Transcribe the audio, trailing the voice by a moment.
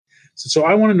said, so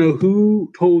I want to know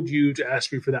who told you to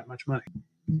ask me for that much money.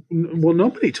 Well,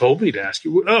 nobody told me to ask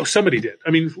you. Oh, somebody did.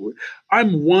 I mean,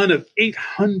 I'm one of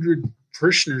 800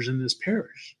 parishioners in this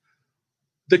parish.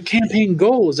 The campaign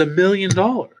goal is $1 million.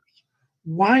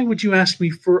 Why would you ask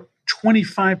me for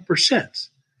 25%?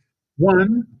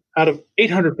 One out of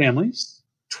 800 families,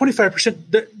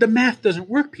 25%. The math doesn't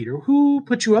work, Peter. Who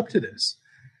put you up to this?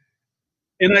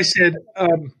 And I said,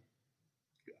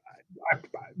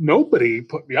 nobody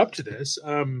put me up to this.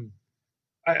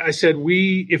 I said,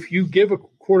 if you give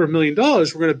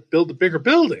 $250,000, we're going to build a bigger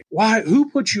building. Why? Who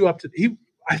put you up to?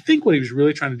 I think what he was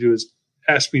really trying to do is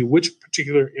ask me which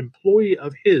particular employee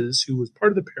of his, who was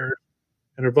part of the parish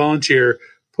and a volunteer,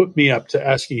 put me up to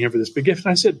asking him for this big gift.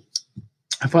 And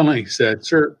I finally said,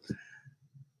 sir,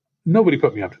 nobody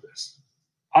put me up to this.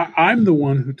 I'm the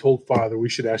one who told Father we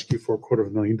should ask you for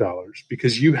 $250,000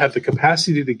 because you have the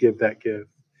capacity to give that gift.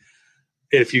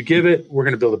 If you give it, we're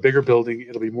going to build a bigger building.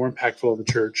 It'll be more impactful on the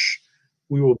church.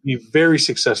 We will be very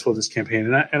successful in this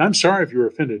campaign. And I'm sorry if you were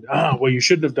offended. Well, you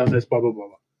shouldn't have done this, blah, blah, blah,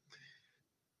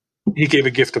 blah. He gave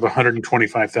a gift of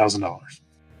 $125,000.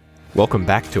 Welcome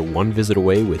back to One Visit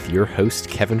Away with your host,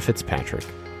 Kevin Fitzpatrick.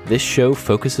 This show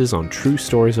focuses on true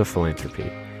stories of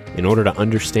philanthropy in order to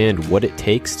understand what it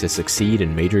takes to succeed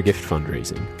in major gift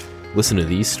fundraising. Listen to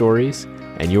these stories,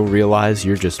 and you'll realize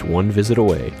you're just one visit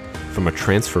away from a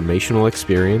transformational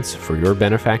experience for your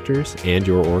benefactors and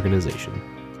your organization.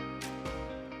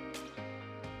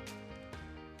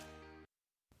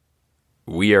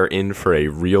 We are in for a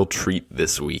real treat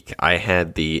this week. I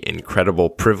had the incredible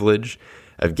privilege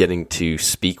of getting to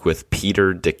speak with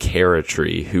Peter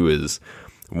DeCaratry, who is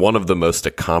one of the most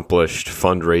accomplished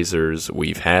fundraisers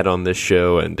we've had on this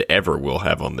show and ever will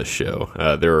have on this show.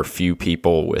 There are few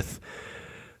people with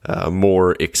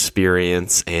more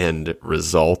experience and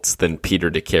results than Peter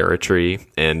DeCaratry,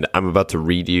 and I'm about to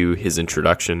read you his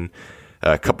introduction.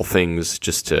 A couple things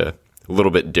just a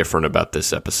little bit different about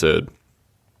this episode.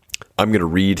 I'm going to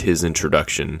read his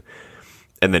introduction,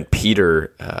 and then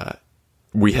Peter,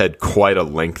 we had quite a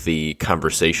lengthy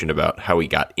conversation about how he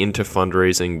got into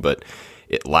fundraising, but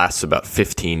it lasts about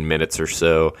 15 minutes or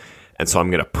so. And so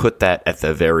I'm going to put that at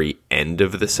the very end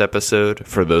of this episode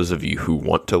for those of you who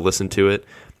want to listen to it.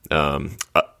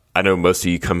 I know most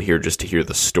of you come here just to hear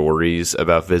the stories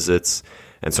about visits,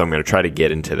 and so I'm going to try to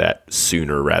get into that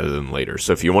sooner rather than later.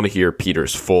 So if you want to hear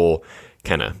Peter's full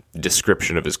kind of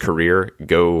description of his career,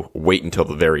 go wait until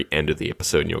the very end of the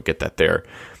episode and you'll get that there.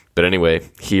 But anyway,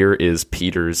 here is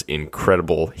Peter's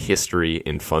incredible history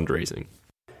in fundraising.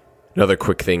 Another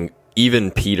quick thing, even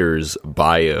Peter's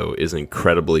bio is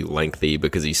incredibly lengthy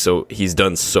because he's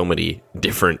done so many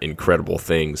different incredible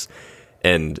things.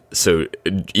 And so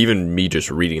even me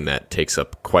just reading that takes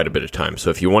up quite a bit of time. So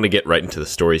if you want to get right into the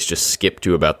stories, just skip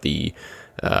to about the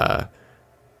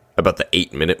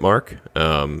 8-minute mark.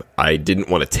 I didn't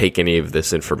want to take any of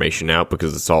this information out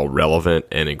because it's all relevant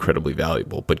and incredibly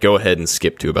valuable. But go ahead and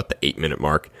skip to about the 8-minute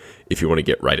mark if you want to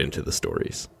get right into the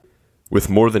stories. With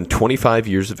more than 25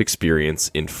 years of experience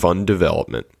in fund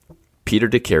development, Peter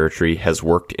DeCaratry has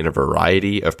worked in a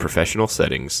variety of professional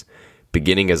settings,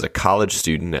 beginning as a college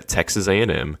student at Texas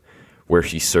A&M, where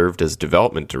he served as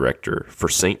development director for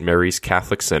St. Mary's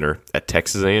Catholic Center at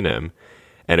Texas A&M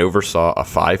and oversaw a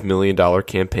 $5 million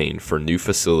campaign for new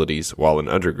facilities while an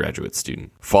undergraduate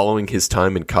student. Following his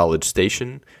time in College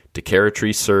Station,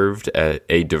 DeCaratry served at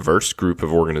a diverse group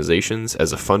of organizations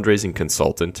as a fundraising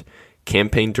consultant,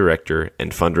 campaign director,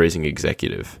 and fundraising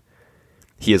executive.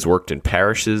 He has worked in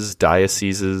parishes,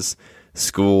 dioceses,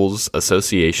 schools,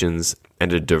 associations,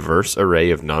 and a diverse array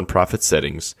of nonprofit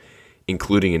settings,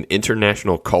 including an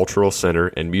international cultural center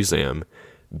and museum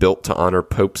built to honor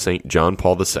Pope St. John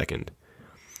Paul II.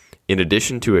 In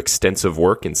addition to extensive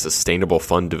work in sustainable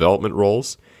fund development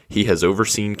roles, he has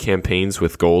overseen campaigns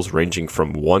with goals ranging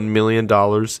from $1 million to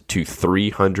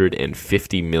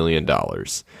 $350 million.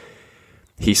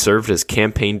 He served as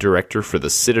campaign director for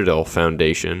the Citadel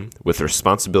Foundation with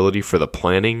responsibility for the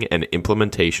planning and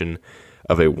implementation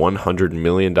of a $100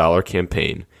 million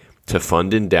campaign to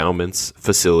fund endowments,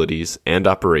 facilities, and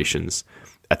operations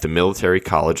at the Military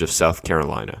College of South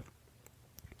Carolina.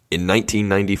 In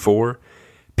 1994,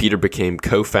 Peter became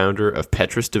co-founder of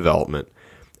Petrus Development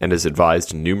and has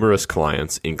advised numerous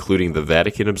clients, including the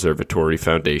Vatican Observatory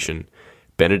Foundation,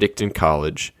 Benedictine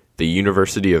College, the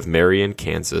University of Marion,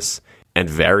 Kansas, and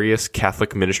various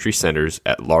Catholic ministry centers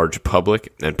at large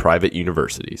public and private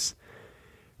universities.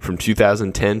 From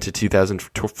 2010 to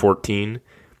 2014,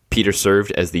 Peter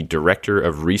served as the Director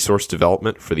of Resource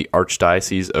Development for the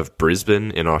Archdiocese of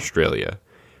Brisbane in Australia.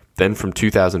 Then from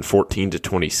 2014 to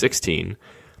 2016,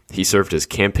 He served as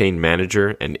campaign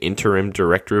manager and interim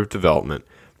director of development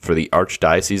for the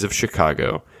Archdiocese of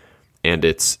Chicago and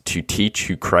its To Teach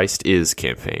Who Christ Is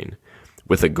campaign.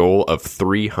 With a goal of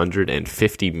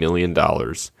 $350 million,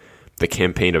 the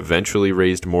campaign eventually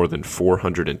raised more than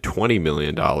 $420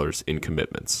 million in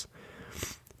commitments.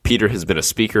 Peter has been a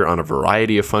speaker on a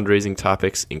variety of fundraising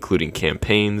topics, including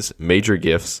campaigns, major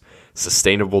gifts,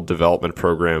 sustainable development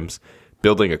programs,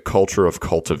 building a culture of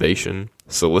cultivation,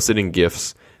 soliciting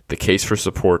gifts, the case for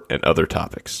support, and other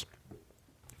topics.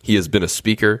 He has been a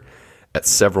speaker at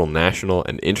several national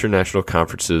and international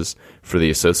conferences for the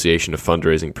Association of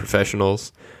Fundraising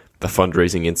Professionals, the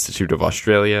Fundraising Institute of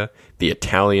Australia, the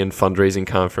Italian Fundraising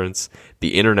Conference,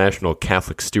 the International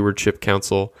Catholic Stewardship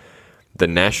Council, the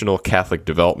National Catholic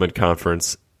Development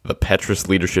Conference, the Petrus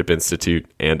Leadership Institute,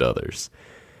 and others.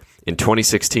 In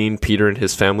 2016, Peter and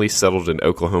his family settled in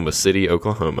Oklahoma City,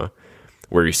 Oklahoma,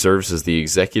 where he serves as the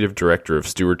Executive Director of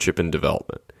Stewardship and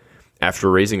Development.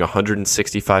 After raising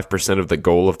 165% of the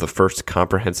goal of the first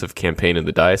comprehensive campaign in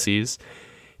the diocese,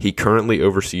 he currently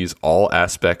oversees all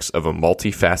aspects of a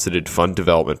multifaceted fund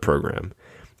development program,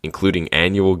 including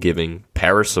annual giving,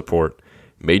 parish support,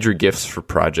 major gifts for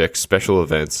projects, special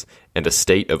events, and a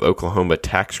state of Oklahoma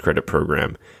tax credit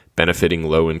program benefiting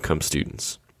low-income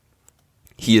students.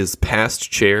 He is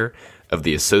past chair of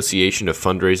the Association of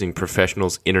Fundraising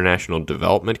Professionals International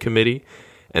Development Committee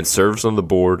and serves on the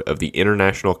board of the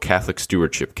International Catholic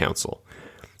Stewardship Council.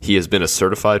 He has been a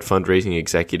certified fundraising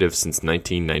executive since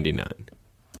 1999.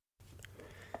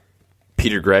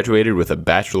 Peter graduated with a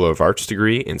Bachelor of Arts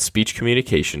degree in speech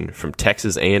communication from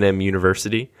Texas A&M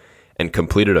University and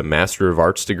completed a Master of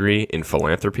Arts degree in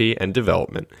philanthropy and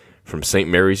development from St.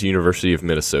 Mary's University of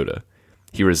Minnesota.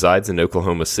 He resides in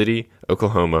Oklahoma City,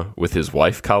 Oklahoma, with his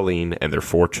wife Colleen and their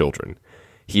 4 children.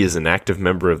 He is an active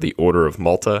member of the Order of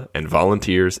Malta and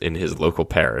volunteers in his local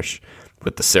parish,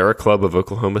 with the Sarah Club of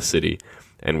Oklahoma City,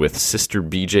 and with Sister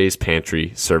BJ's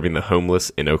Pantry serving the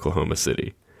homeless in Oklahoma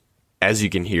City. As you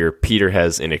can hear, Peter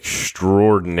has an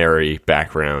extraordinary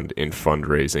background in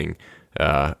fundraising.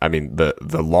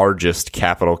 The largest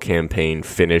capital campaign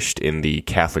finished in the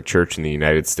Catholic Church in the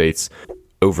United States,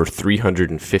 over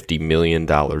 $350 million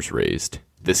raised.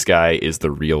 This guy is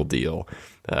the real deal.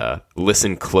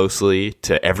 Listen closely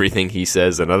to everything he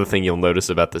says. Another thing you'll notice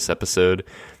about this episode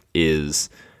is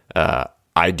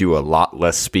I do a lot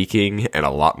less speaking and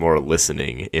a lot more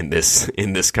listening in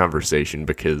this conversation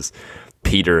because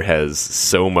Peter has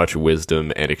so much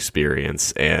wisdom and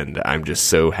experience, and I'm just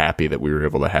so happy that we were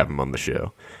able to have him on the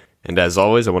show. And as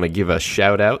always, I want to give a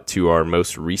shout out to our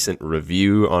most recent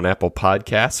review on Apple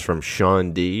Podcasts from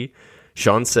Sean D.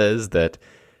 Sean says that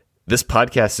this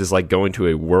podcast is like going to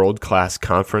a world-class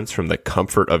conference from the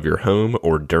comfort of your home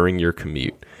or during your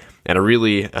commute. And I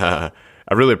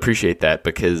really appreciate that,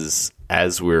 because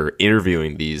as we're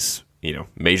interviewing these,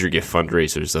 major gift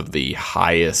fundraisers of the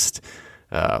highest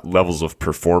levels of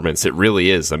performance, it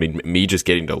really is. I mean, me just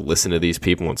getting to listen to these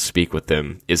people and speak with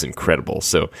them is incredible.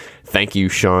 So thank you,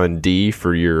 Sean D.,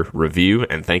 for your review,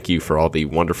 and thank you for all the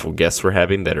wonderful guests we're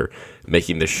having that are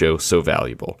making this show so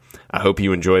valuable. I hope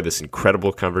you enjoy this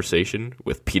incredible conversation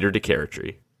with Peter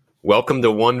DeCaratry. Welcome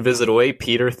to One Visit Away,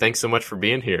 Peter. Thanks so much for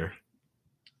being here.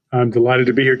 I'm delighted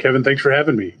to be here, Kevin. Thanks for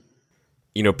having me.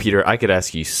 Peter, I could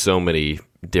ask you so many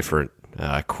different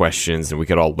questions, and we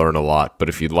could all learn a lot. But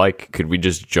if you'd like, could we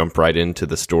just jump right into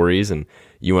the stories? And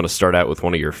you want to start out with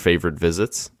one of your favorite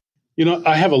visits?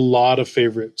 I have a lot of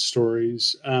favorite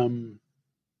stories.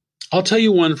 I'll tell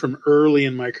you one from early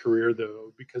in my career,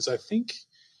 though, because I think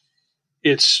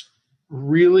it's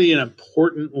really an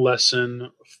important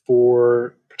lesson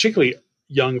for particularly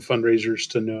young fundraisers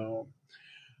to know.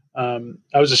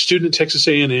 I was a student at Texas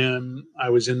A&M. I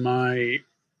was in my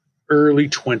early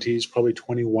 20s, probably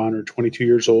 21 or 22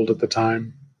 years old at the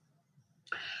time.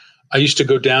 I used to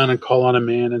go down and call on a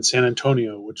man in San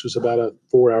Antonio, which was about a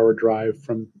 4-hour drive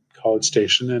from College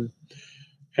Station.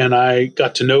 And I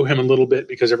got to know him a little bit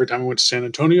because every time I went to San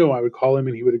Antonio, I would call him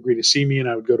and he would agree to see me, and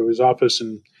I would go to his office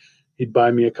and he'd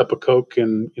buy me a cup of Coke,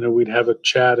 and, we'd have a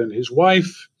chat. And his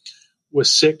wife was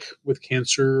sick with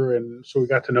cancer, and so we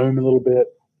got to know him a little bit.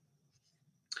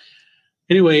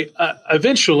 Anyway,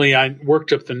 eventually I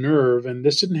worked up the nerve, and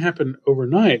this didn't happen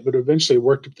overnight, but eventually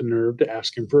worked up the nerve to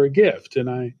ask him for a gift. And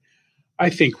I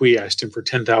think we asked him for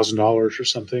 $10,000 or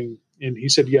something. And he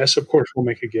said, yes, of course, we'll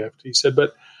make a gift. He said,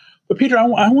 but Peter,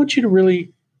 I want you to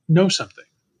really know something,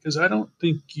 because I don't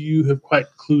think you have quite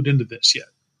clued into this yet.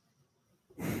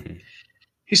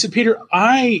 He said, Peter,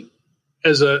 I,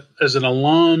 as an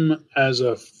alum, as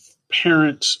a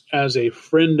parent, as a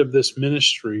friend of this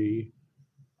ministry,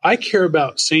 I care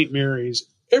about St. Mary's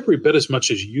every bit as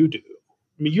much as you do.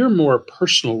 I mean, you're more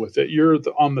personal with it. You're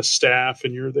on the staff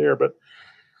and you're there. But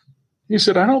he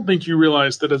said, I don't think you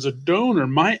realize that as a donor,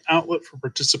 my outlet for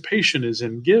participation is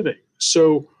in giving.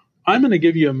 So I'm going to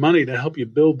give you money to help you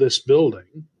build this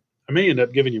building. I may end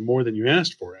up giving you more than you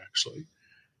asked for, actually.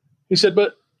 He said,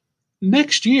 but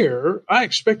next year, I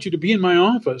expect you to be in my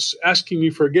office asking me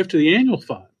for a gift to the annual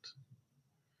fund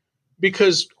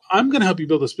because I'm going to help you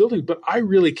build this building, but I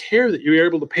really care that you're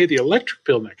able to pay the electric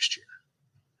bill next year.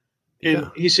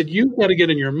 And he said, you've got to get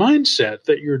in your mindset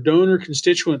that your donor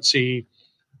constituency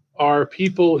are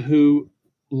people who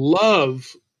love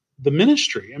the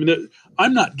ministry. I mean,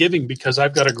 I'm not giving because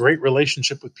I've got a great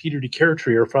relationship with Peter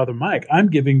DeCaretry or Father Mike. I'm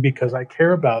giving because I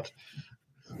care about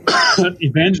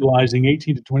evangelizing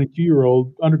 18 to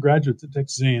 22-year-old undergraduates at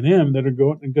Texas A&M that are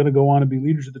going to go on and be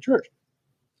leaders of the church.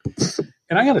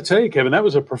 And I got to tell you, Kevin, that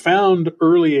was a profound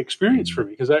early experience for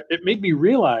me because it made me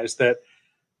realize that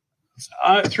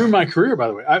through my career, by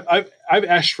the way, I've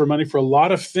asked for money for a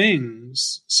lot of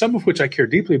things, some of which I care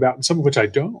deeply about and some of which I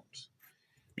don't.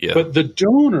 Yeah. But the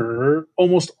donor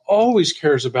almost always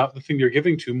cares about the thing they're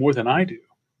giving to more than I do.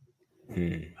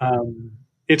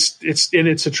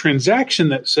 It's a transaction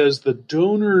that says the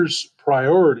donor's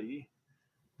priority,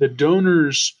 the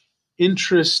donor's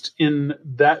interest in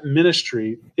that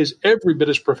ministry is every bit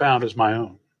as profound as my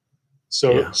own.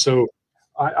 So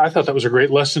I thought that was a great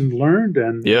lesson learned,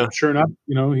 and sure enough,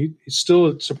 he's still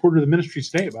a supporter of the ministry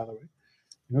today. By the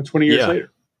way, 20 years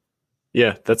later.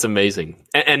 Yeah, that's amazing.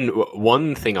 And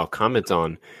one thing I'll comment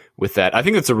on with that, I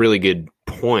think that's a really good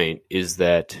point, is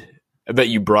that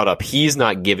you brought up. He's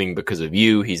not giving because of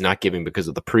you. He's not giving because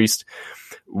of the priest.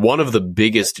 One of the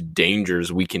biggest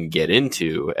dangers we can get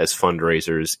into as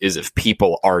fundraisers is if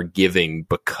people are giving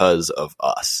because of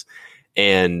us.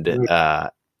 And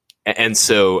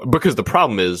so, because the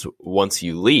problem is once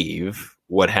you leave,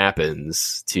 what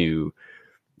happens to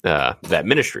that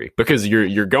ministry? Because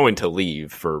you're going to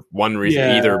leave for one reason,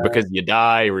 either because you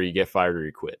die or you get fired or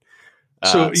you quit.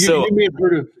 You may have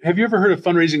heard of. Have you ever heard of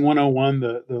Fundraising 101,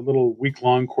 the little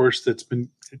week-long course that's been?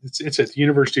 It's at the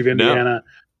University of Indiana.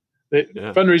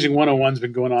 No. Fundraising 101's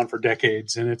been going on for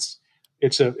decades, and it's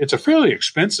a fairly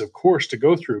expensive course to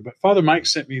go through. But Father Mike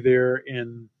sent me there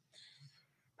in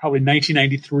probably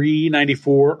 1993,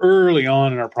 94, early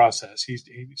on in our process. He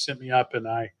sent me up, and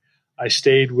I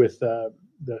stayed with the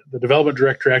development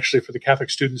director actually for the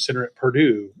Catholic Student Center at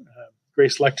Purdue,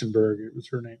 Grace Lechtenberg, it was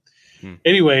her name.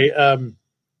 Anyway,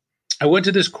 I went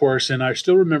to this course, and I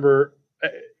still remember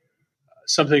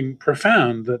something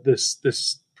profound that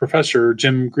this professor,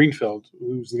 Jim Greenfield,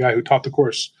 who's the guy who taught the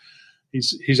course,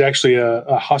 he's actually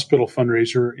a hospital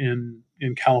fundraiser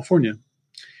in California.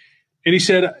 And he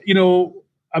said,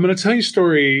 I'm going to tell you a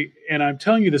story, and I'm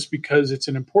telling you this because it's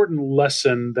an important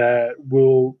lesson that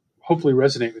will hopefully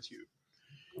resonate with you.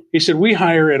 He said, we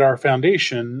hire at our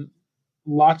foundation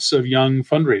lots of young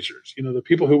fundraisers. The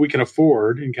people who we can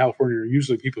afford in California are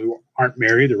usually people who aren't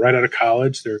married. They're right out of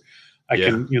college. I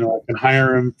can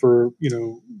hire them for,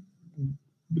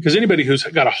 because anybody who's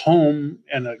got a home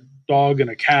and a dog and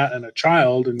a cat and a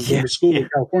child and going to school in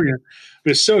California,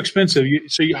 it's so expensive.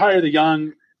 So you hire the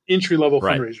young entry-level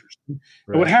fundraisers. Right.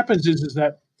 And what happens is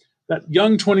that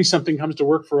young 20-something comes to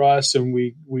work for us, and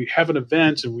we have an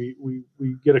event, and we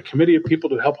get a committee of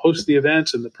people to help host the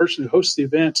event, and the person who hosts the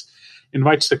event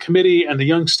invites the committee and the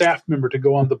young staff member to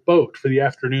go on the boat for the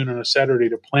afternoon on a Saturday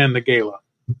to plan the gala.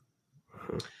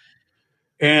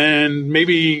 And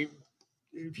maybe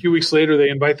a few weeks later, they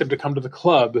invite them to come to the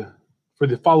club for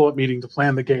the follow-up meeting to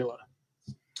plan the gala.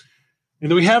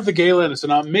 And then we have the gala, and it's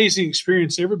an amazing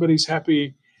experience. Everybody's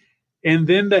happy. And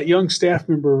then that young staff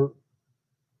member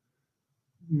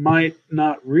might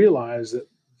not realize that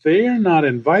they are not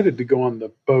invited to go on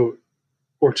the boat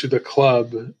or to the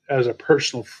club as a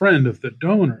personal friend of the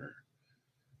donor.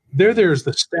 They're there as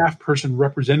the staff person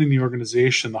representing the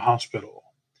organization, the hospital.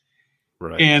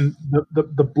 Right. And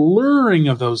the blurring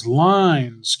of those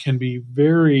lines can be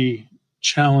very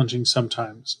challenging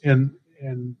sometimes. And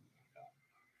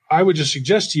I would just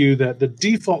suggest to you that the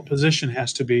default position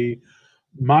has to be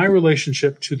my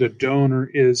relationship to the donor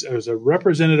is as a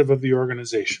representative of the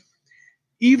organization,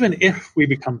 even if we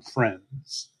become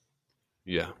friends.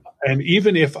 Yeah. And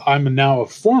even if I'm now a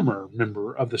former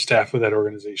member of the staff of that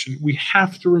organization, we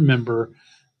have to remember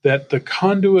that the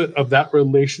conduit of that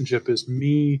relationship is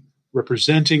me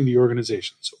representing the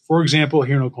organization. So, for example,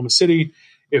 here in Oklahoma City,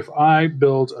 if I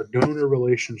build a donor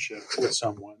relationship with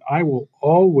someone, I will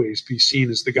always be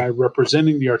seen as the guy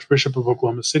representing the Archbishop of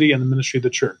Oklahoma City and the ministry of the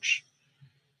church.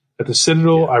 At the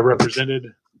Citadel, I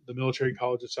represented the Military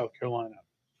College of South Carolina.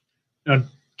 Now,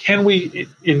 Can we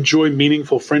enjoy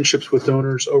meaningful friendships with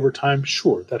donors over time?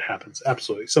 Sure, that happens.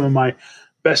 Absolutely. Some of my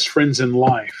best friends in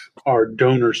life are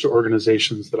donors to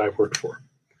organizations that I've worked for.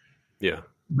 Yeah.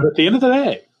 But at the end of the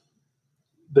day,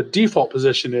 the default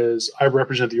position is I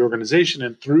represent the organization,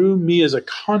 and through me as a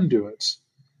conduit,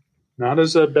 not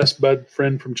as a best bud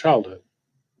friend from childhood,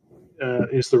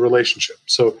 is the relationship.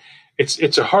 So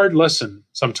it's a hard lesson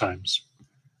sometimes.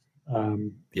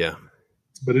 Yeah.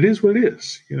 But it is what it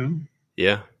is, you know?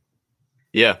 Yeah.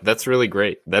 Yeah, that's really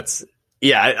great.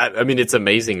 I mean, it's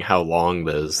amazing how long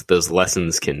those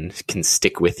lessons can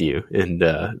stick with you and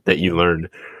that you learn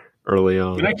early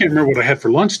on. And I can't remember what I had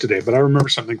for lunch today, but I remember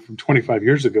something from 25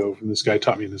 years ago from this guy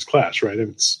taught me in this class, right? It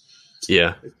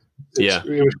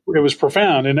was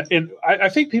profound. And I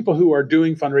think people who are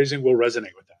doing fundraising will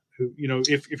resonate with that. Who, you know,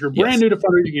 if you're brand new to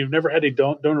fundraising, you've never had any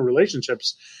donor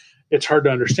relationships, it's hard to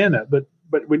understand that. But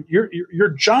when your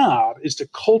job is to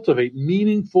cultivate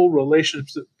meaningful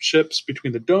relationships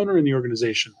between the donor and the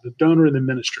organization, the donor and the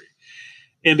ministry.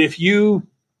 And if you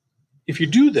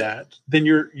do that, then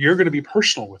you're going to be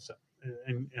personal with them.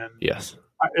 And yes,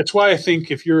 it's why I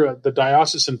think if you're the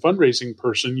diocesan fundraising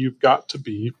person, you've got to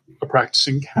be a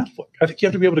practicing Catholic. I think you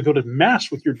have to be able to go to Mass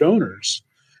with your donors.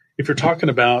 If you're talking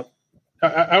about,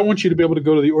 I want you to be able to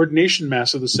go to the ordination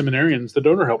Mass of the seminarians, the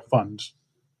Donor Help Fund.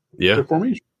 Yeah. The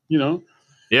formation, you know?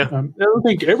 Yeah. I don't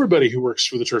think everybody who works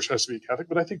for the church has to be Catholic,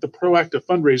 but I think the proactive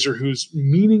fundraiser who's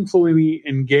meaningfully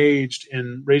engaged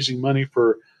in raising money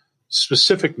for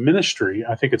specific ministry,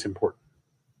 I think it's important.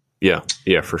 Yeah.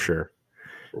 Yeah, for sure.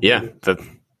 Yeah.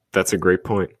 That's a great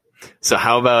point. So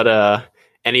how about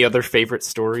any other favorite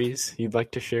stories you'd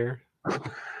like to share?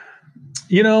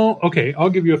 You know, okay, I'll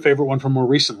give you a favorite one from more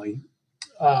recently.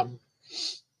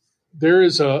 There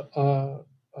is a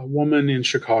woman in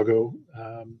Chicago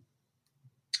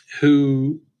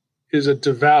who is a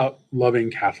devout, loving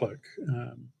Catholic.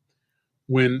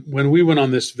 When we went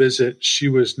on this visit, she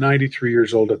was 93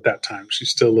 years old at that time. She's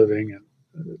still living,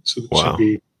 and so wow. she'd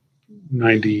be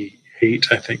 98,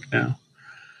 I think, now.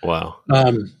 Wow.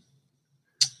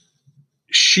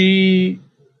 She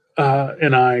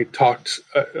and I talked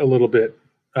a little bit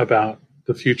about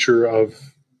the future of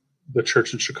the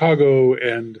church in Chicago,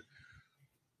 and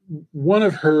one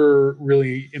of her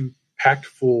really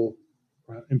impactful,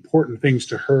 important things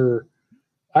to her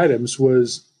items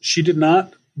was she did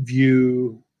not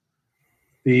view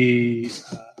the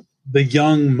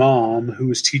young mom who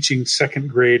was teaching second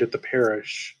grade at the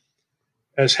parish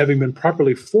as having been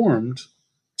properly formed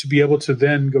to be able to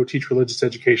then go teach religious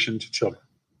education to children.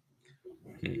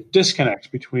 Disconnect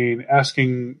between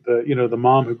asking the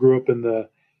mom who grew up in the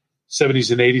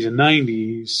 70s and 80s and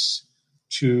 90s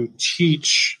to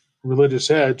teach religious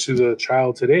ed to the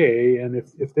child today. And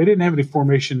if they didn't have any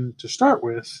formation to start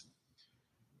with,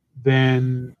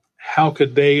 then how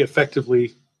could they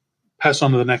effectively pass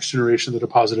on to the next generation the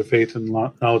deposit of faith and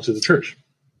knowledge of the church?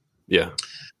 Yeah.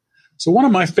 So one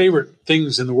of my favorite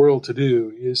things in the world to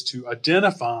do is to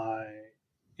identify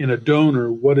in a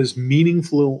donor what is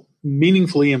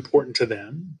meaningfully important to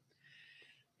them,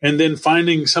 and then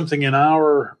finding something in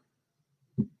our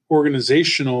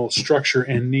organizational structure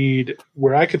and need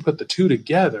where I could put the two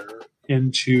together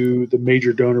into the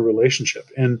major donor relationship.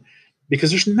 And because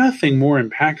there's nothing more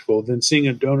impactful than seeing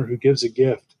a donor who gives a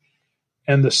gift,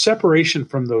 and the separation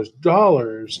from those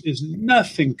dollars is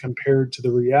nothing compared to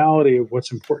the reality of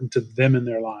what's important to them in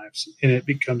their lives. And it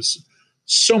becomes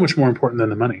so much more important than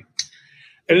the money.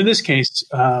 And in this case,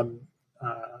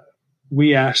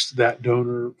 we asked that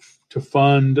donor to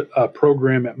fund a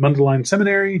program at Mundelein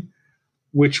Seminary,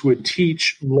 which would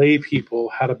teach lay people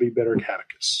how to be better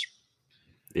catechists.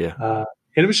 Yeah.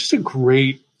 And it was just a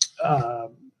great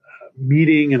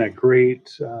meeting and a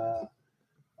great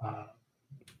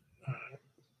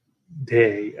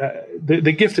day.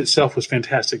 The gift itself was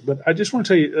fantastic, but I just want to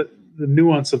tell you the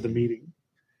nuance of the meeting.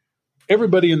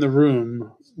 Everybody in the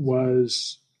room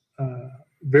was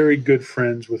very good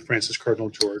friends with Francis Cardinal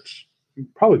George.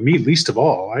 Probably me least of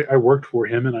all. I worked for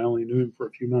him, and I only knew him for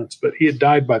a few months, but he had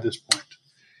died by this point.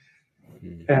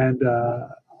 And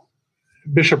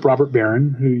Bishop Robert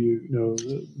Barron, who you know,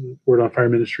 the Word on Fire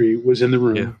ministry, was in the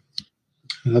room. Yeah.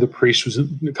 Another priest was a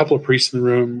couple of priests in the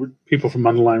room. People from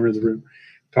Mundelein were in the room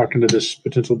talking to this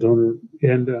potential donor.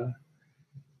 And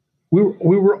we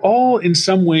were all in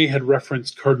some way had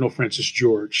referenced Cardinal Francis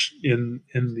George in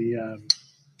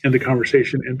the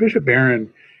conversation. And Bishop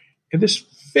Barron, in this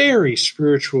very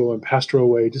spiritual and pastoral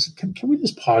way, just can we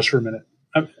just pause for a minute?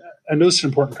 I know this is an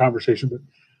important conversation, but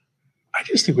I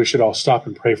just think we should all stop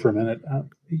and pray for a minute.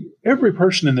 Every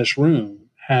person in this room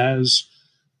has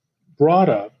brought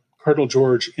up Cardinal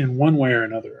George in one way or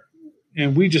another.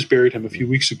 And we just buried him a few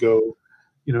weeks ago,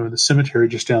 in the cemetery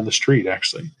just down the street,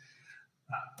 actually.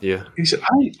 Yeah. He said,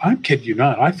 I'm kidding you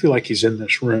not. I feel like he's in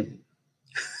this room.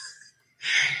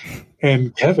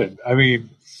 And Kevin, I mean,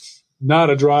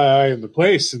 not a dry eye in the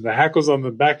place, and the hackles on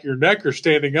the back of your neck are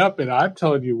standing up. And I'm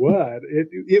telling you what,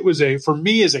 it was for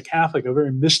me as a Catholic, a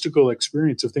very mystical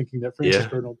experience of thinking that Francis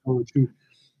Cardinal Torch,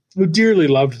 who dearly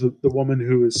loved the woman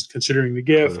who was considering the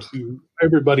gift, who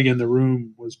everybody in the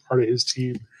room was part of his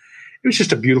team. It was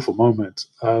just a beautiful moment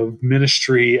of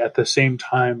ministry at the same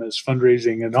time as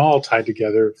fundraising, and all tied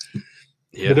together.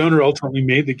 Yeah. The donor ultimately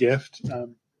made the gift.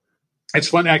 It's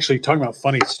fun, actually, talking about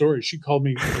funny stories. She called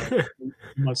me a few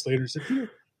months later and said,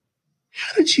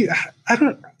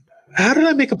 how did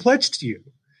I make a pledge to you? I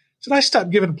said, I stopped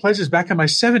giving pledges back in my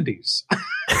 70s.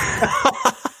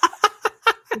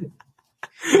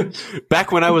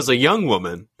 Back when I was a young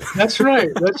woman. That's right.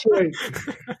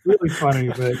 Really funny.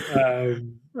 But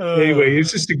anyway,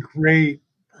 it's just a great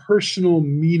personal,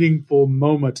 meaningful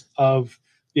moment of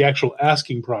the actual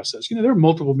asking process. There are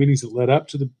multiple meetings that led up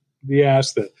to the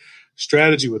ask, the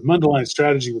strategy with Mundelein,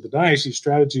 strategy with the diocese,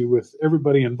 strategy with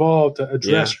everybody involved to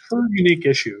address her unique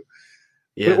issue.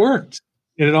 Yeah. But it worked.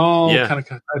 And it all kind of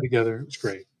tied together. It was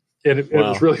great. And it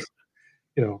was really,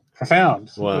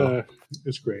 profound. Wow. It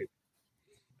was great.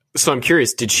 So I'm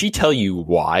curious, did she tell you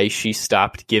why she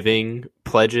stopped giving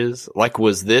pledges? Like,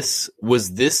 was this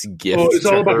gift? Oh, it's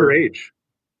all about her age.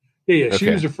 Yeah. Okay. She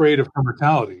was afraid of her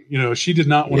mortality. She did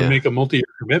not want to make a multi-year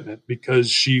commitment because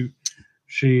she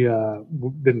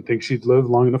didn't think she'd live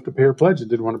long enough to pay her pledge and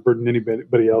didn't want to burden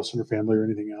anybody else in her family or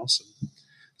anything else. And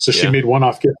so she made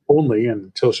one-off gift only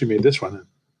until she made this one.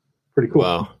 Pretty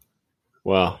cool.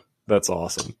 Wow. That's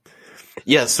awesome.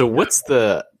 Yeah. So what's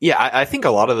I think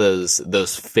a lot of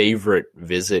those favorite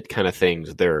visit kind of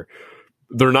things, they're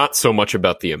not so much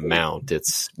about the amount.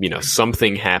 It's,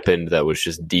 something happened that was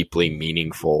just deeply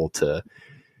meaningful to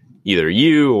either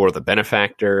you or the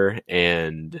benefactor.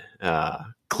 And,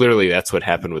 clearly that's what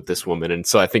happened with this woman. And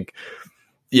so I think,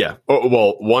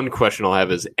 one question I'll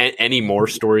have is any more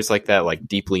stories like that, like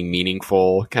deeply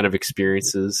meaningful kind of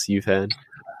experiences you've had?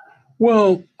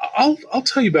 Well, I'll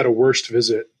tell you about a worst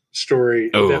visit story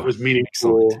that was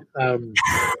meaningful.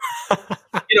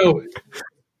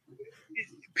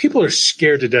 People are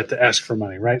scared to death to ask for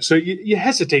money, right? So you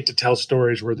hesitate to tell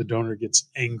stories where the donor gets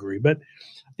angry. But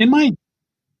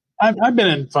I've been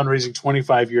in fundraising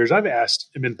 25 years. I've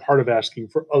been part of asking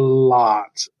for a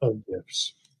lot of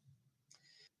gifts.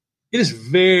 It is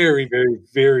very, very,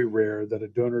 very rare that a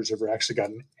donor's ever actually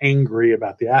gotten angry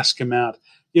about the ask amount.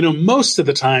 Most of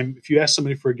the time, if you ask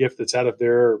somebody for a gift that's out of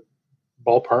their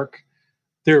ballpark,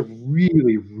 they're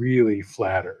really, really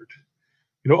flattered.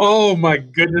 Oh my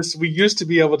goodness, we used to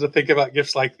be able to think about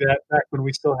gifts like that back when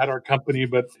we still had our company,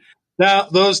 but now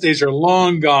those days are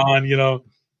long gone.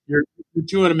 Your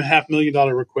 $2.5 million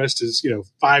request is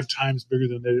 5 times bigger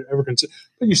than they ever considered,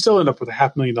 but you still end up with a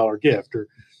 $500,000 gift,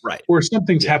 or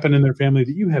something's happened in their family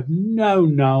that you have no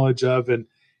knowledge of, and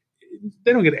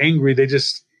they don't get angry. They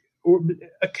just, or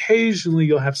occasionally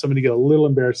you'll have somebody get a little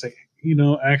embarrassed, say,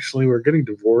 actually we're getting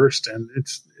divorced and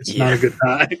it's not a good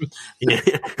time.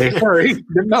 Okay, sorry,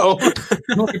 no,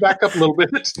 let me back up a little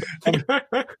bit.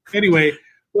 Anyway,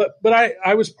 but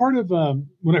I was part of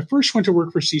when I first went to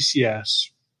work for CCS.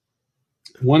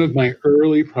 One of my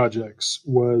early projects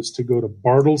was to go to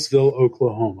Bartlesville,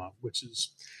 Oklahoma, which is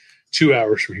 2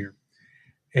 hours from here.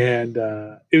 And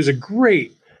it was a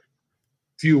great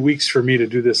few weeks for me to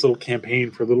do this little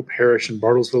campaign for a little parish in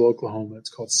Bartlesville, Oklahoma.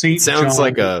 It's called St. John. Sounds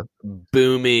like a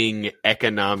booming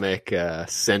economic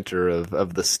center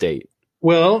of the state.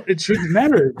 Well, it shouldn't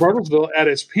matter. Bartlesville at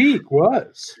its peak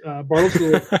was.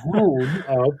 Bartlesville was the home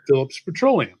of Phillips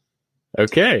Petroleum.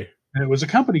 Okay. And it was a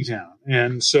company town.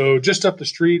 And so just up the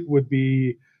street would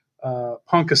be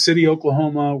Ponca City,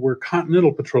 Oklahoma, where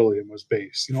Continental Petroleum was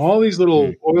based. All these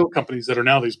little oil companies that are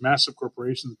now these massive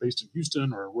corporations based in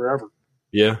Houston or wherever.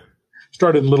 Yeah.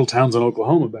 Started in little towns in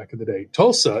Oklahoma back in the day.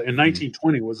 Tulsa in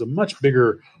 1920 was a much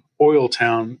bigger oil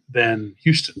town than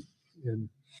Houston. And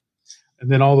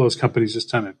then all those companies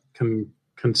just kind of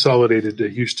consolidated to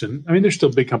Houston. I mean, there's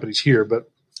still big companies here,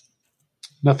 but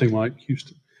nothing like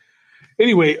Houston.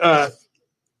 Anyway,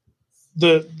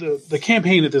 the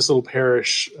campaign at this little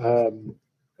parish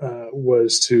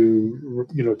was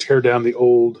to tear down the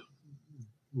old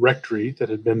rectory that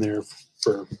had been there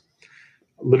for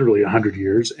literally 100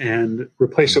 years and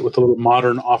replace it with a little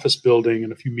modern office building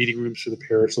and a few meeting rooms for the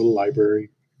parish, a little library.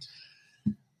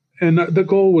 And the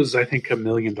goal was, I think, $1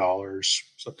 million,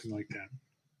 something like that.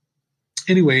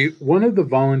 Anyway, one of the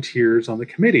volunteers on the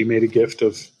committee made a gift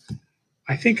of,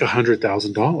 I think,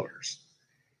 $100,000.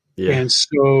 Yeah. And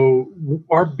so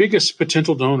our biggest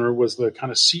potential donor was the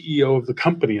kind of CEO of the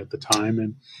company at the time.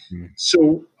 And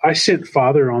so I sent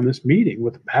Father on this meeting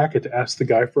with a packet to ask the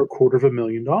guy for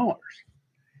 $250,000.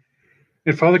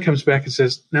 And Father comes back and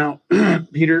says, now,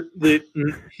 Peter,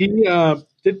 he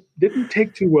didn't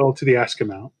take too well to the ask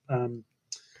amount. And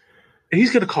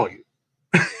he's going to call you.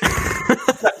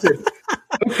 I said,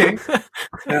 okay.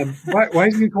 Why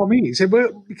is he going to call me? He said,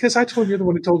 well, because I told him you're the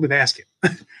one who told me to ask him.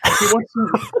 He wants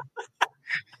to.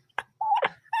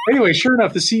 Anyway, sure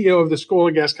enough, the CEO of the oil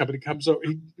and gas company comes over.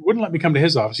 He wouldn't let me come to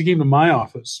his office. He came to my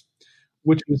office,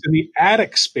 which was in the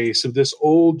attic space of this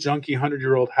old, junky,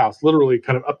 100-year-old house, literally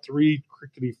kind of up 3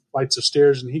 crickety flights of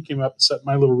stairs. And he came up and sat in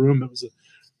my little room that was a,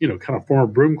 kind of former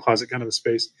broom closet kind of a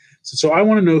space. So I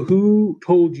want to know who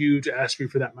told you to ask me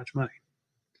for that much money.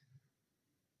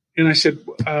 And I said,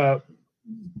 well,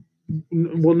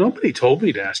 nobody told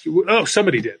me to ask you. Oh,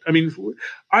 somebody did. I mean,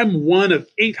 I'm one of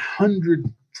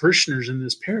 800 parishioners in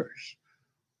this parish.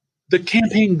 The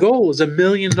campaign goal is $1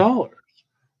 million.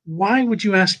 Why would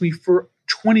you ask me for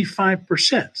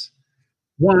 25%?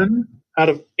 One out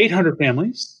of 800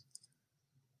 families,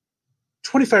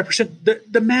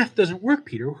 25%. The math doesn't work,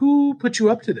 Peter. Who put you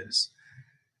up to this?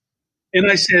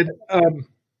 And I said,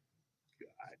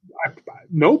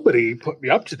 nobody put me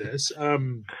up to this.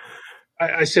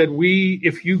 I said,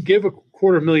 if you give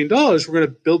 $250,000, we're going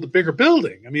to build a bigger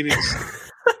building. I mean,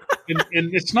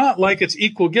 and it's not like it's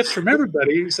equal gifts from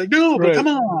everybody. He's like, no, but come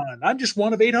on. I'm just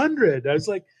one of 800. I was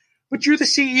like, but you're the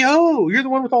CEO. You're the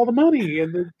one with all the money.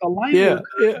 And the line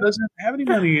doesn't have any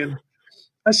money. And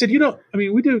I said,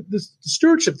 we do this. The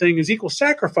stewardship thing is equal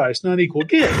sacrifice, not equal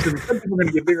gifts. And some people are going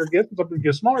to give bigger gifts, and some people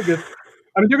give smaller gifts.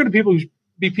 I mean, there are going to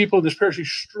be people in this parish who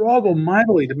struggle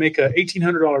mightily to make a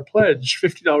 $1,800 pledge,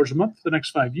 $50 a month for the next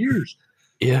 5 years.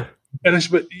 Yeah. And I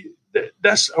said, but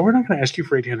we're not going to ask you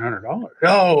for $1,800.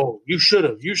 No, you should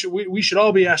have. We should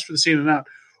all be asked for the same amount.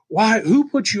 Why? Who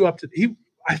put you up to?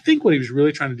 I think what he was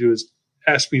really trying to do is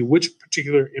ask me which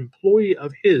particular employee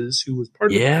of his who was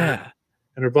part of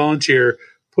and a volunteer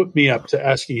put me up to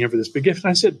asking him for this big gift.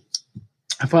 And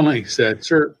I finally said,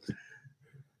 sir,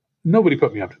 nobody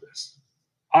put me up to this.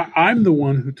 I'm the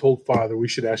one who told Father we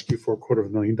should ask you for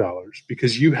 $250,000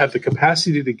 because you have the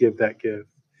capacity to give that gift.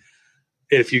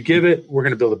 If you give it, we're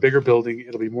going to build a bigger building.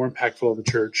 It'll be more impactful on the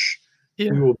church.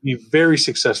 Yeah. We will be very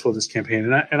successful in this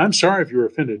campaign. And I'm sorry if you were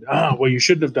offended. Well, you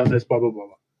shouldn't have done this, blah, blah, blah,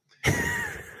 blah.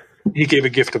 He gave a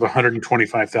gift of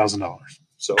 $125,000.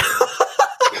 So,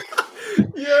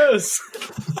 yes.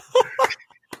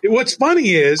 What's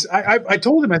funny is I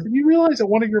told him, I said, you realize that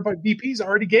one of your VPs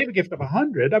already gave a gift of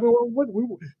 100. I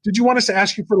mean, did you want us to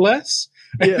ask you for less?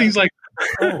 And he's like,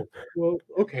 oh, well,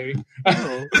 okay.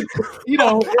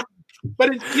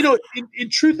 But in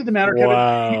truth of the matter, Kevin,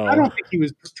 I don't think he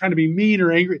was trying to be mean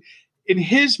or angry. In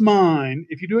his mind,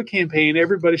 if you do a campaign,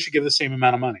 everybody should give the same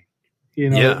amount of money. He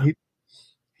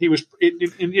was.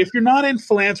 And if you're not in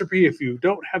philanthropy, if you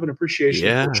don't have an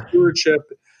appreciation for stewardship,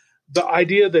 the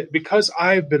idea that because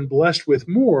I've been blessed with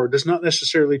more does not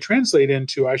necessarily translate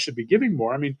into I should be giving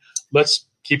more. I mean, let's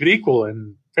keep it equal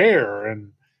and fair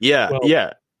and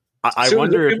I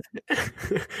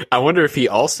wonder if he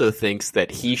also thinks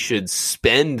that he should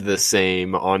spend the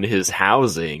same on his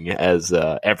housing as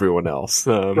everyone else.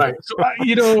 Right. So,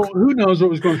 who knows what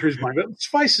was going through his mind. But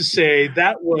suffice to say,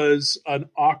 that was an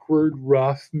awkward,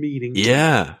 rough meeting.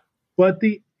 Yeah. But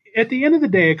at the end of the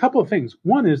day, a couple of things.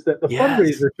 One is that the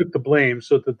fundraiser took the blame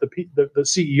so that the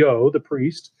CEO, the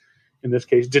priest, in this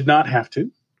case, did not have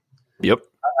to. Yep.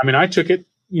 I mean, I took it.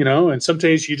 And some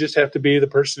days you just have to be the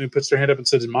person who puts their hand up and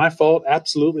says, "It's my fault."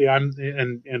 Absolutely,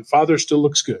 and Father still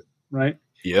looks good, right?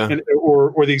 Yeah.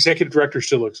 Or the executive director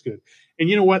still looks good. And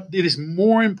you know what? It is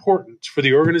more important for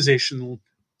the organizational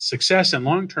success and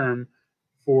long term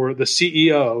for the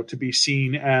CEO to be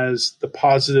seen as the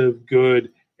positive,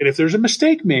 good. And if there's a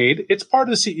mistake made, it's part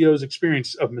of the CEO's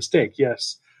experience of mistake,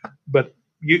 yes. But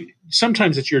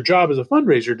sometimes it's your job as a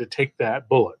fundraiser to take that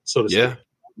bullet, so to speak.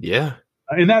 Yeah.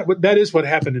 And that is what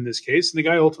happened in this case. And the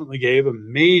guy ultimately gave a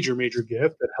major, major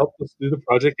gift that helped us do the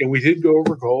project. And we did go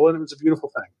over goal, and it was a beautiful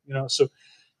thing. So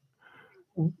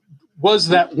was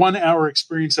that 1 hour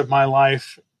experience of my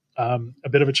life a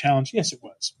bit of a challenge? Yes, it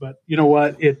was. But you know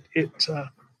what? It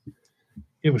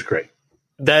was great.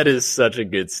 That is such a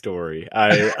good story.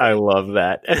 I love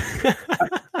that.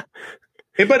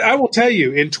 But I will tell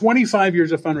you, in 25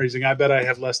 years of fundraising, I bet I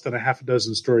have less than a half a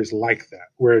dozen stories like that,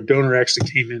 where a donor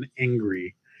actually came in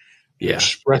angry and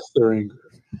expressed their anger.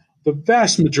 The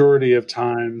vast majority of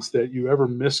times that you ever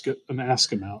miss an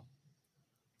ask amount,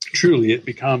 truly it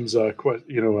becomes I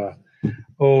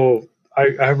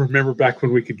I remember back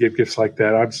when we could give gifts like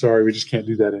that. I'm sorry, we just can't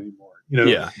do that anymore.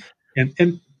 Yeah.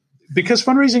 And because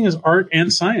fundraising is art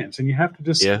and science, and you have to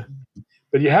just,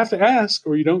 but you have to ask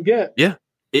or you don't get. Yeah,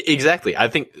 exactly. I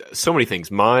think so many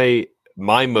things. My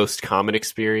most common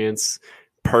experience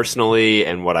personally,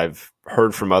 and what I've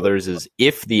heard from others, is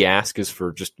if the ask is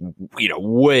for just,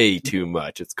 way too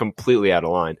much, it's completely out of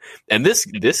line. And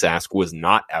this ask was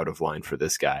not out of line for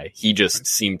this guy. He just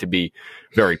seemed to be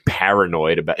very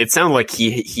paranoid about it. It sounded like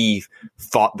he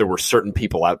thought there were certain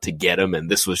people out to get him, and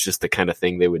this was just the kind of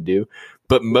thing they would do.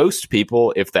 But most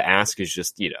people, if the ask is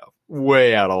just,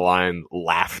 way out of line,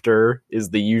 laughter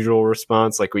is the usual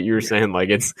response. Like what you were saying, like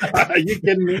it's, Are you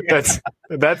kidding me?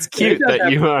 that's cute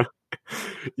that you are.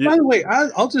 By the way,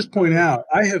 I'll just point out,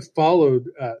 I have followed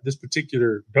this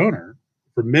particular donor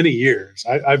for many years.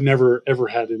 I've never, ever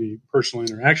had any personal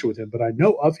interaction with him, but I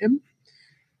know of him.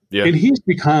 Yeah. And he's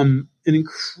become an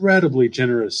incredibly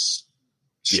generous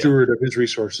steward of his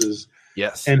resources.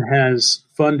 Yes. And has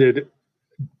funded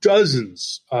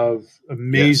dozens of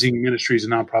amazing ministries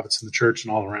and nonprofits in the church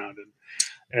and all around.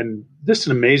 And just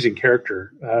an amazing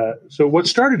character. So what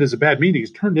started as a bad meeting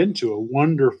has turned into a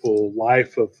wonderful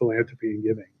life of philanthropy and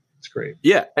giving. It's great.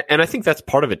 Yeah, and I think that's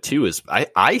part of it too. Is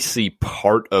I see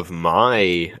part of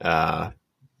my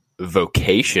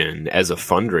vocation as a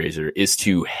fundraiser is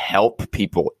to help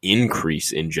people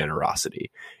increase in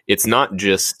generosity. It's not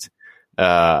just.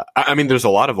 There's a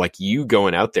lot of like you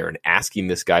going out there and asking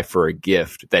this guy for a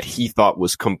gift that he thought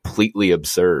was completely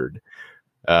absurd.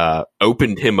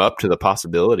 Opened him up to the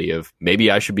possibility of maybe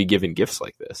I should be giving gifts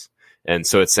like this. And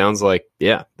so it sounds like,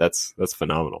 that's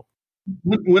phenomenal.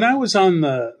 When I was on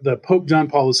the Pope John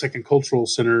Paul II Cultural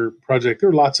Center project, there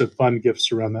were lots of fun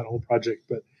gifts around that whole project.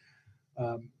 But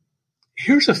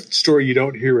here's a story you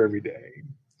don't hear every day.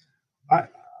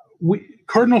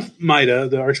 Cardinal Maida,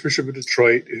 the Archbishop of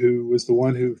Detroit, who was the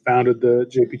one who founded the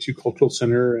JP2 Cultural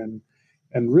Center and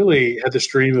really had this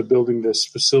dream of building this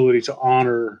facility to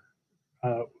honor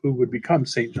who would become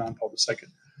St. John Paul II.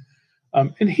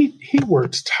 And he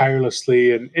worked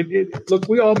tirelessly. And look,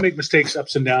 we all make mistakes,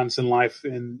 ups and downs in life.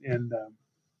 And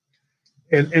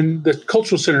the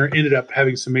Cultural Center ended up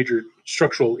having some major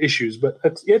structural issues. But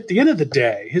at the end of the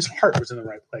day, his heart was in the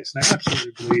right place. And I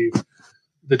absolutely believe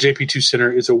the JP2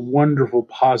 Center is a wonderful,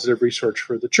 positive resource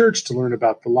for the church to learn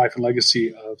about the life and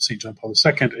legacy of St. John Paul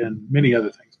II and many other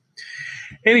things.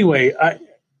 Anyway,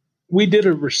 we did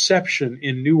a reception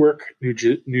in Newark,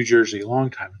 New Jersey, a long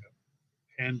time ago.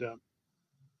 And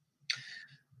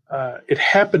it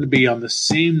happened to be on the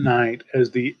same night as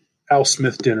the Al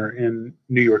Smith dinner in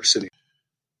New York City.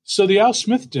 So the Al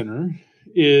Smith dinner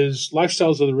is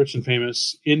Lifestyles of the Rich and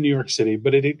Famous in New York City,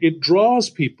 but it draws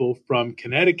people from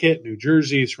Connecticut, New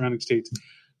Jersey, surrounding states.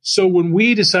 So when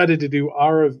we decided to do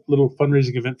our little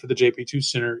fundraising event for the JP2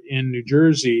 Center in New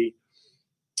Jersey,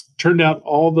 turned out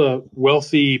all the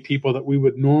wealthy people that we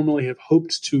would normally have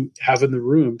hoped to have in the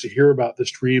room to hear about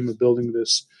this dream of building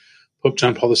this Pope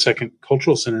John Paul II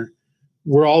Cultural Center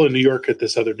were all in New York at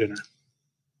this other dinner.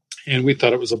 And we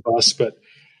thought it was a bust, but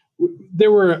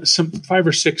there were some 5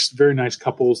 or 6 very nice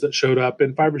couples that showed up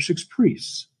and 5 or 6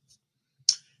 priests.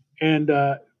 And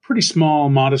pretty small,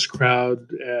 modest crowd.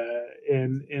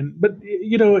 But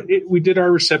we did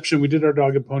our reception, we did our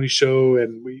dog and pony show,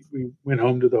 and we went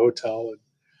home to the hotel.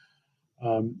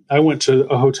 And I went to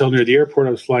a hotel near the airport.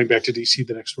 I was flying back to DC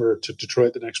to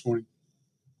Detroit the next morning.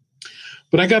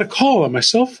 But I got a call on my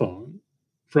cell phone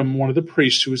from one of the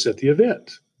priests who was at the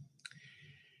event.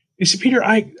 He said, "Peter,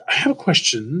 I have a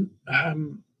question.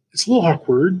 It's a little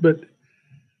awkward, but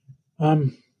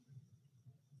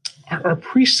are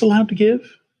priests allowed to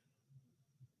give?"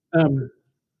 And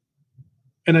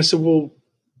I said, "Well,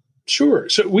 sure."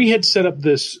 So we had set up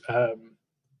this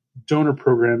donor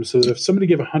program so that if somebody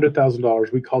gave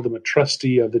 $100,000, we called them a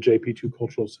trustee of the JP2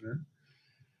 Cultural Center.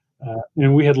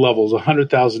 And we had levels,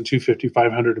 100,000, 250,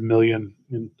 500, $1 million,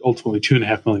 and ultimately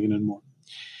 $2.5 million and more.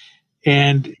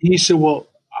 And he said, "Well,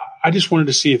 I just wanted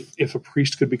to see if a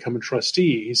priest could become a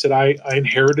trustee." He said, I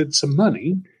inherited some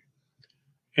money,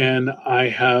 and I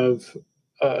have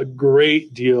a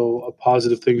great deal of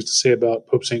positive things to say about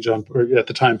Pope St. John, or at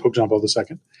the time, Pope John Paul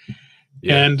II.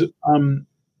 Yeah. And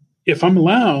if I'm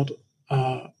allowed,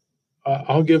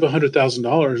 I'll give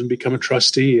 $100,000 and become a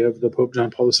trustee of the Pope John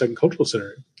Paul II Cultural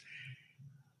Center.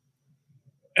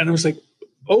 And I was like,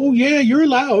 "Oh yeah, you're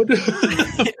allowed."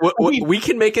 We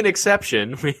can make an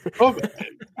exception.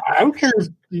 I don't care if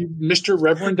Mr.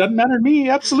 Reverend, doesn't matter to me.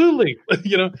 Absolutely. Of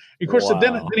course, wow.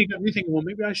 then he got me thinking, well,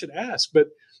 maybe I should ask. But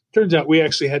turns out we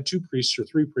actually had 2 priests or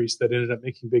 3 priests that ended up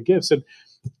making big gifts. And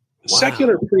wow.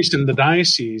 Secular priests in the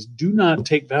diocese do not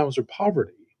take vows of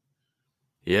poverty.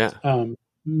 Yeah.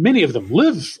 Many of them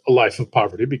live a life of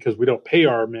poverty because we don't pay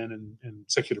our men and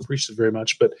secular priesthood very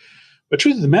much. But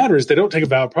truth of the matter is they don't take a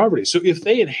vow of poverty. So if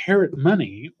they inherit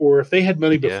money, or if they had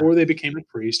money before they became a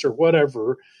priest or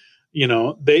whatever,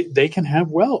 they can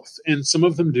have wealth, and some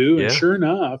of them do. And sure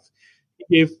enough,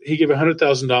 he gave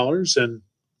 $100,000, and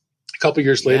a couple of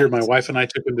years later, my wife and I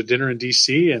took him to dinner in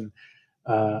DC, and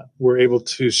were able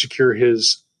to secure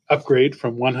his upgrade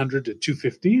from 100 to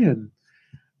 250. And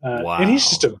and he's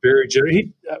just a very generous.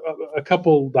 A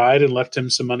couple died and left him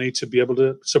some money to be able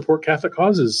to support Catholic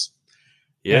causes.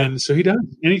 Yeah. And so he does,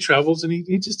 and he travels, and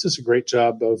he just does a great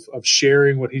job of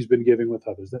sharing what he's been giving with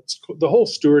others. That's the whole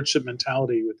stewardship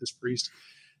mentality with this priest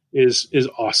is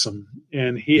awesome.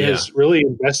 And he has really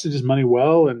invested his money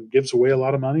well and gives away a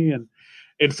lot of money. And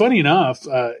funny enough,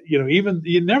 even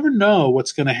you never know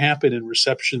what's going to happen in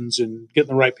receptions and getting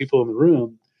the right people in the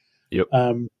room. Yep.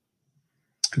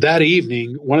 That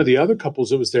evening, one of the other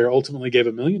couples that was there ultimately gave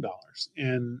 $1 million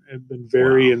and had been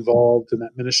very involved in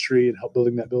that ministry and helped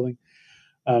building that building.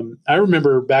 I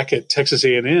remember back at Texas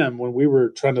A&M when we were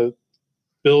trying to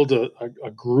build a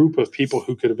group of people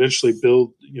who could eventually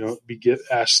build, get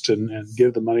asked and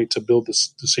give the money to build the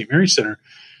St. Mary Center.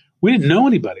 We didn't know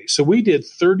anybody. So we did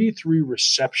 33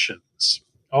 receptions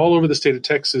all over the state of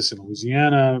Texas and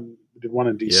Louisiana. We did one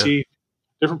in DC,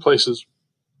 different places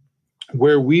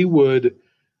where we would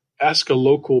ask a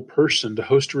local person to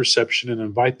host a reception and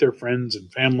invite their friends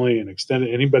and family and extend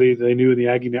it, anybody they knew in the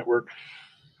Aggie network.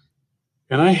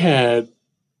 And I had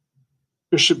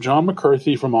Bishop John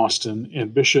McCarthy from Austin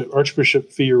and Archbishop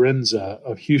Fiorenza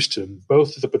of Houston,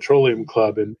 both at the Petroleum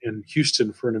Club in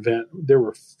Houston for an event. There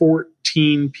were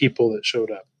 14 people that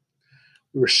showed up.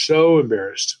 We were so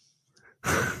embarrassed.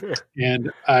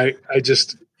 And I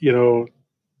just, I'm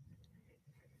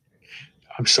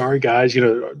sorry, guys,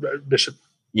 Bishop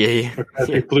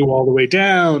McCarthy flew all the way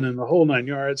down and the whole 9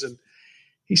 yards. And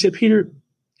he said, Peter,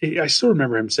 I still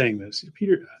remember him saying this,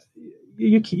 Peter,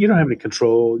 you don't have any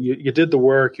control. You did the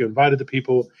work. You invited the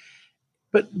people,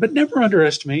 but never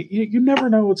underestimate. You never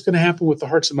know what's going to happen with the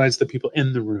hearts and minds of the people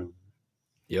in the room.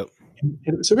 Yep. And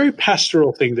it was a very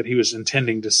pastoral thing that he was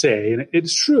intending to say, and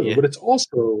it's true. But it's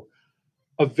also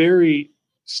a very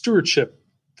stewardship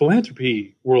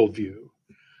philanthropy worldview.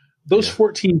 Those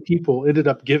 14 people ended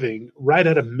up giving right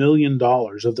at $1 million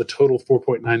of the total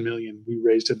 4.9 million we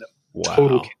raised in the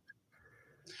total campaign.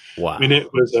 Wow. I mean, it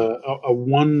was a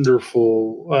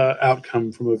wonderful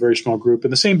outcome from a very small group.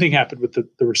 And the same thing happened with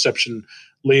the reception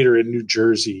later in New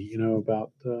Jersey,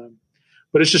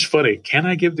 but it's just funny. Can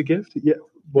I give the gift? Yeah.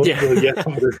 Well,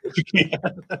 Father, you can.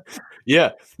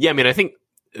 Yeah. I mean, I think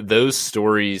those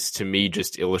stories to me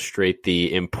just illustrate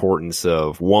the importance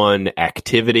of one,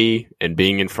 activity and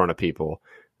being in front of people,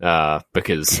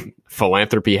 because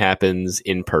philanthropy happens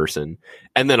in person.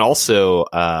 And then also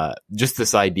just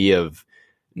this idea of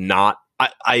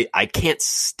I can't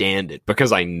stand it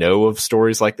because I know of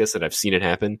stories like this and I've seen it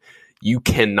happen. You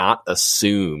cannot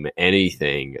assume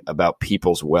anything about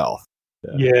people's wealth.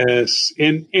 Yes.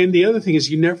 And the other thing is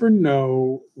you never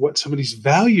know what somebody's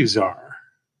values are.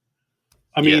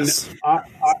 I mean,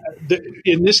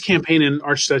 in this campaign in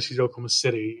Archdiocese of Oklahoma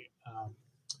City,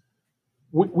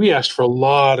 we asked for a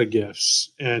lot of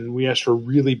gifts, and we asked for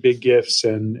really big gifts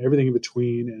and everything in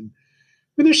between. And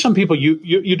I mean, there's some people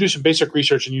you do some basic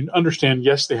research and you understand,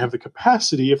 yes, they have the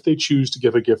capacity if they choose to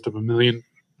give a gift of $1 million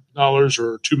or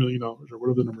 $2 million or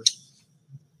whatever the number is.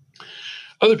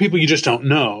 Other people you just don't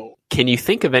know. Can you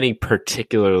think of any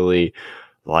particularly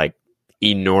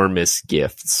enormous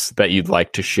gifts that you'd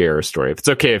like to share a story? If it's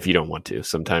okay if you don't want to.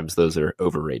 Sometimes those are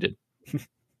overrated.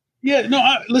 Yeah, no,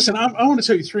 listen, I want to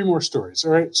tell you 3 more stories.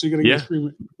 All right. So you're going to get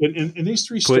 3. And these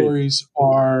 3 stories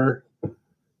are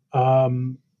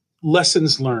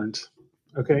lessons learned.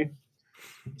 Okay.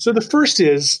 So the first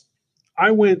is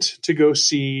I went to go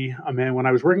see a man when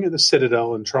I was working at the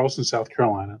Citadel in Charleston, South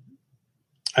Carolina.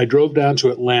 I drove down to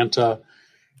Atlanta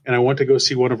and I went to go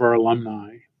see one of our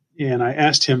alumni. And I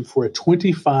asked him for a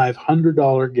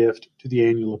 $2,500 gift to the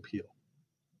annual appeal.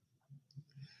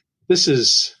 This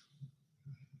is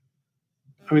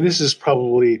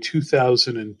probably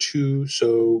 2002.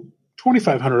 So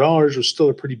 $2,500 was still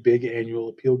a pretty big annual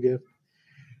appeal gift.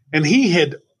 And he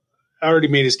had already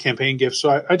made his campaign gift.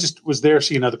 So I just was there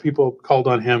seeing other people, called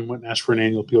on him, went and asked for an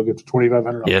annual appeal gift of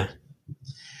 $2,500. Yeah.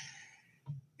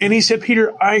 And he said,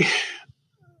 Peter, I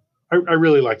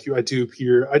really like you. I do,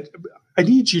 Peter. I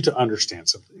need you to understand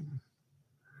something.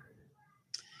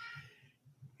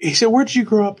 He said, where did you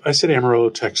grow up? I said, Amarillo,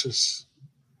 Texas.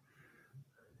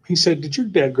 He said, did your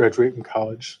dad graduate from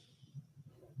college?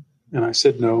 And I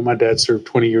said, no, my dad served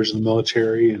 20 years in the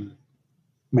military. And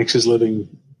makes his living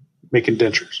making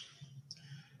dentures.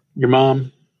 Your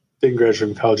mom didn't graduate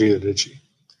from college either, did she?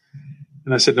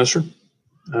 And I said, no, sir.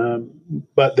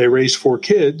 But they raised 4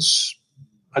 kids,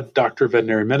 a doctor of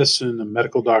veterinary medicine, a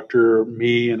medical doctor,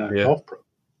 me, and a golf pro.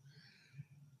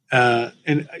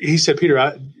 And he said,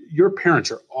 Peter, your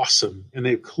parents are awesome, and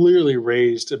they've clearly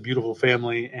raised a beautiful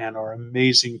family and are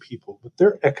amazing people, but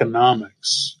their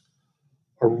economics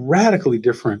are radically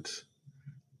different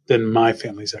than my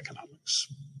family's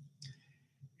economics.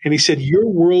 And he said, your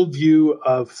worldview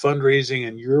of fundraising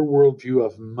and your worldview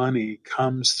of money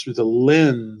comes through the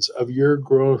lens of your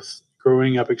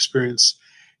growing up experience.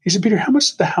 He said, Peter, how much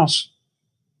did the house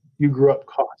you grew up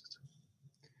cost?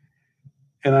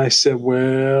 And I said,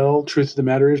 well, truth of the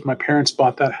matter is my parents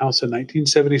bought that house in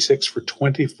 1976 for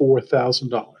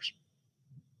 $24,000.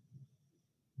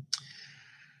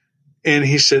 And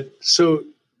he said, so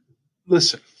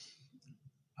listen,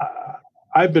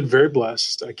 I've been very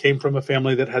blessed. I came from a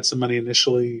family that had some money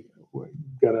initially,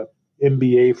 got an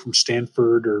MBA from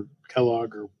Stanford or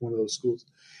Kellogg or one of those schools.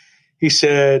 He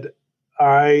said,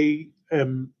 I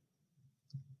am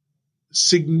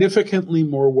significantly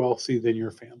more wealthy than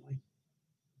your family.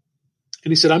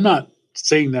 And he said, I'm not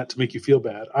saying that to make you feel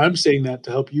bad. I'm saying that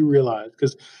to help you realize,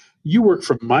 because you work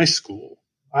for my school.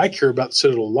 I care about the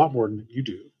Citadel a lot more than you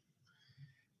do.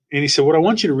 And he said, what I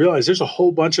want you to realize, there's a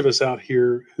whole bunch of us out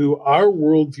here who our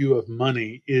worldview of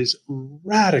money is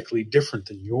radically different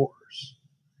than yours.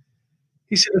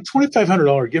 He said, a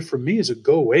 $2,500 gift from me is a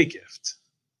go-away gift.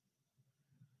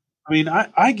 I mean,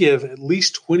 I give at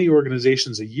least 20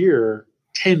 organizations a year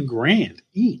 $10,000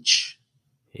 each.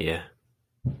 Yeah.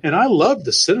 And I love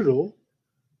the Citadel.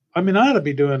 I mean, I ought to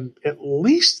be doing at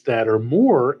least that or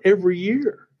more every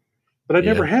year. But I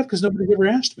never have because nobody's ever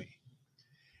asked me.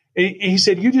 And he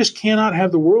said, you just cannot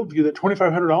have the worldview that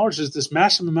 $2,500 is this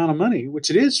massive amount of money, which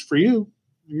it is for you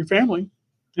and your family.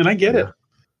 And I get it.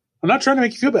 I'm not trying to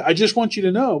make you feel bad. I just want you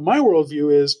to know my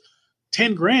worldview is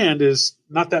 $10,000 is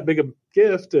not that big a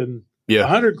gift, and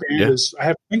 $100,000 is I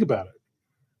have to think about it.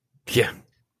 Yeah.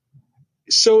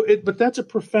 So, but that's a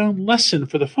profound lesson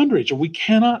for the fundraiser. We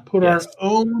cannot put our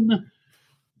own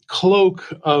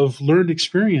cloak of learned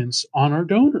experience on our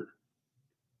donor.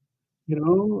 You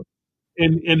know,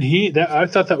 and I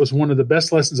thought that was one of the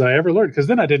best lessons I ever learned, because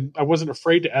then I wasn't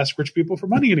afraid to ask rich people for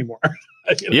money anymore.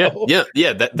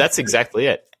 That's exactly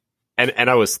it. And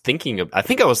I was thinking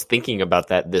about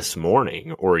that this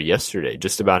morning or yesterday,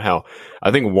 just about how I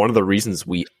think one of the reasons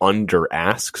we under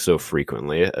ask so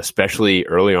frequently, especially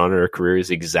early on in our career,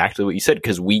 is exactly what you said,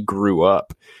 because we grew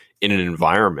up in an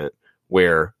environment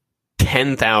where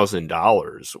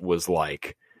 $10,000 was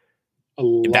like,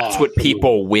 that's what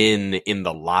people win in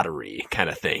the lottery kind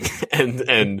of thing.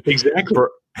 and exactly.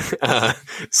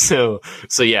 So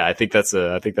yeah, I think that's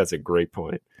a great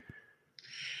point.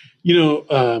 You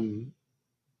know,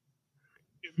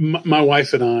 my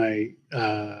wife and I,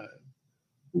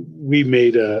 we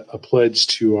made a pledge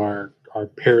to our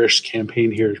parish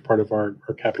campaign here as part of our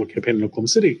capital campaign in Oklahoma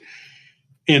City.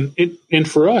 And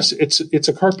for us, it's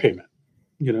a car payment.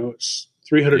 You know, it's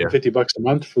 $350 a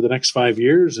month for the next 5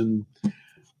 years. And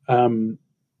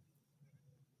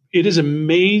it is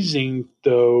amazing,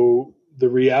 though, the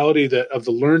reality of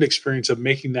the learned experience of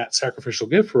making that sacrificial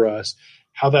gift for us,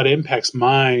 how that impacts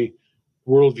my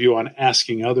worldview on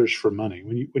asking others for money.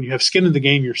 When you have skin in the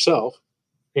game yourself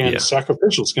and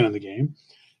sacrificial skin in the game,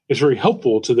 it's very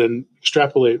helpful to then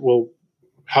extrapolate, well,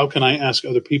 how can I ask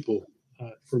other people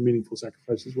for meaningful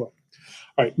sacrifice as well?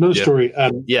 All right, another story.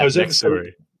 I was at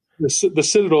the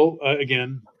Citadel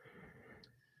again.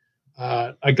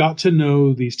 I got to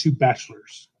know these 2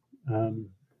 bachelors.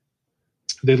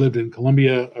 They lived in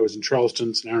Columbia. I was in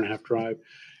Charleston. It's an 1.5-hour drive.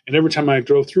 And every time I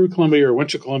drove through Columbia or went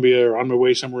to Columbia or on my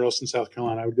way somewhere else in South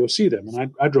Carolina, I would go see them.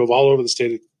 And I drove all over the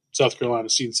state of South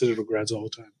Carolina seeing Citadel grads all the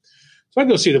time. So I'd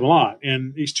go see them a lot.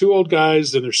 And these 2 old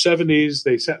guys in their 70s,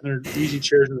 they sat in their easy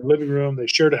chairs in the living room. They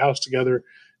shared a house together.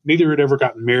 Neither had ever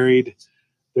gotten married.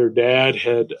 Their dad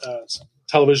had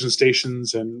television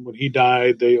stations, and when he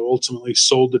died, they ultimately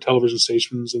sold the television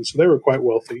stations. And so they were quite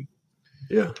wealthy.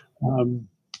 Yeah.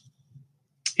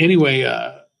 Anyway,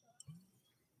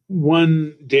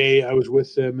 one day I was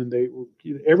with them, and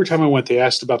every time I went, they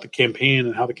asked about the campaign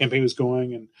and how the campaign was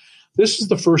going. And this is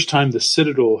the first time the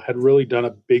Citadel had really done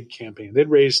a big campaign. They'd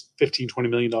raised $15, $20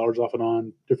 million off and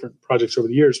on different projects over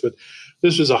the years, but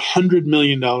this was $100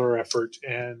 million effort.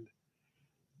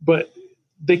 But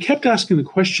they kept asking the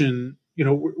question, you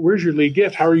know, where's your lead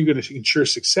gift? How are you going to ensure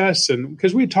success? And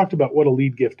because we had talked about what a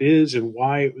lead gift is and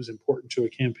why it was important to a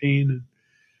campaign, and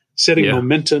setting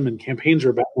momentum, and campaigns are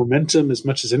about momentum as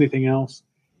much as anything else.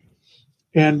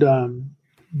 And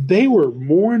they were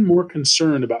more and more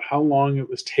concerned about how long it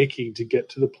was taking to get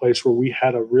to the place where we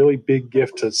had a really big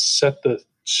gift to set the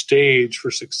stage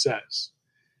for success.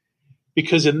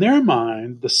 Because in their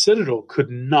mind, the Citadel could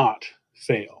not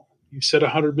fail. You set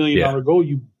 $100 million goal,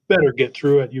 you better get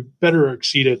through it. You better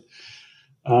exceed it.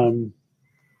 And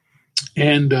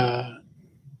I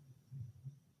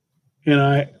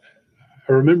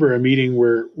remember a meeting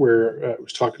where I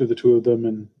was talking to the two of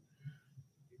them,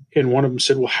 and one of them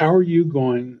said, well, how are you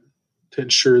going to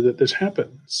ensure that this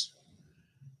happens?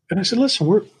 And I said, listen,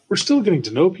 we're still getting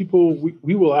to know people.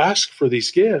 We will ask for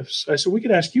these gifts. I said, we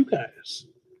could ask you guys.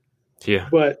 Yeah.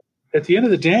 But at the end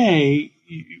of the day,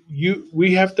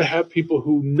 we have to have people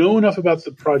who know enough about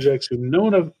the projects, who know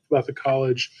enough about the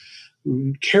college,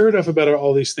 who care enough about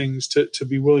all these things to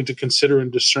be willing to consider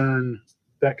and discern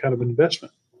that kind of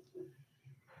investment.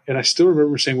 And I still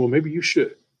remember saying, well, maybe you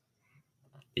should.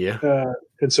 Yeah.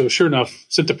 And so sure enough,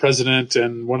 sent the president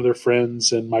and one of their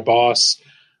friends and my boss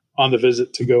on the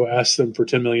visit to go ask them for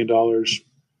 $10 million.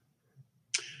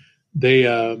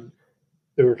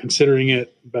 They were considering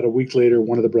it. About a week later,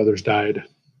 one of the brothers died.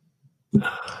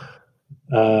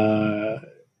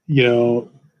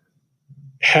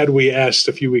 Had we asked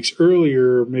a few weeks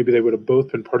earlier, maybe they would have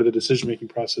both been part of the decision-making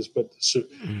process. But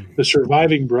the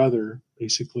surviving brother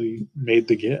basically made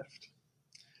the gift.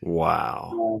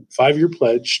 Wow. 5-year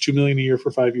pledge, $2 million a year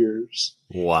for 5 years.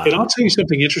 Wow. And I'll tell you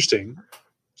something interesting.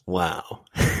 Wow.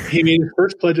 He made his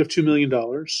first pledge of $2 million.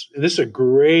 And this is a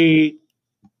great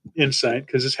insight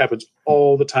because this happens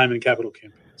all the time in capital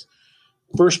campaigns.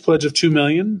 First pledge of $2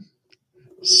 million,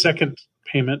 second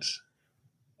payment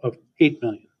of $8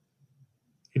 million.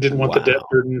 He didn't want the debt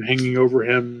burden hanging over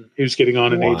him. He was getting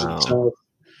on in age himself.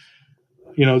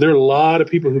 There are a lot of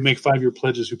people who make 5-year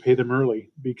pledges who pay them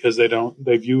early because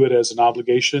they view it as an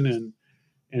obligation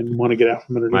and want to get out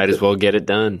from underneath. Might as well get it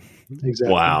done.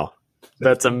 Exactly. Wow.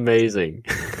 That's amazing.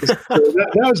 So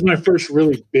that was my first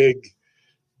really big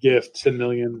gift. $10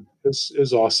 million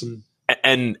is awesome.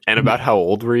 And about how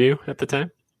old were you at the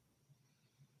time?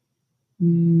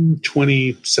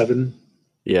 27.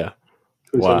 Yeah.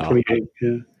 27, 28.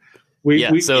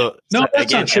 Yeah. That's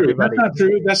not true.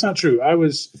 That's not true.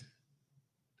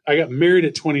 I got married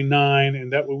at 29,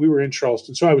 and we were in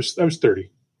Charleston, so I was 30.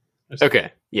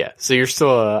 Okay, yeah. So you're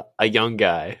still a young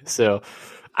guy. So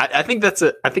I think that's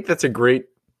a great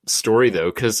story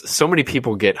though, because so many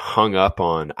people get hung up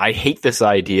on. I hate this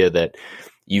idea that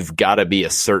you've got to be a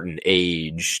certain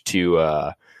age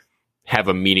to have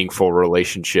a meaningful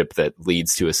relationship that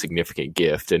leads to a significant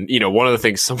gift. And one of the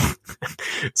things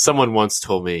someone once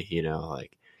told me,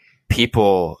 like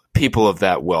people of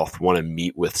that wealth want to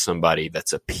meet with somebody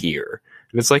that's a peer,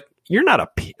 and it's like you're not a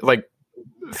peer. Like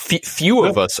few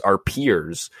of us are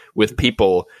peers with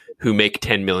people who make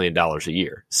 $10 million a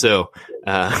year. So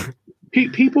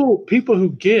people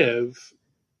who give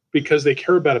because they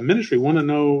care about a ministry want to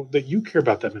know that you care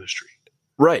about that ministry.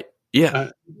 Right.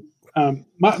 Yeah.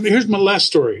 Here's my last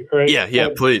story. All right. Yeah.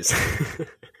 Please.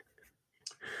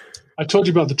 I told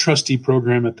you about the trustee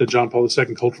program at the John Paul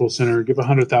II Cultural Center. Give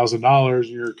 $100,000.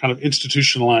 You're kind of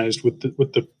institutionalized with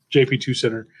the JP2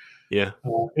 Center. Yeah.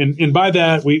 And by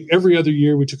that, every other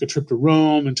year we took a trip to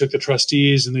Rome and took the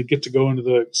trustees, and they'd get to go into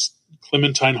the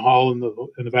Clementine Hall in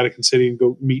the Vatican City and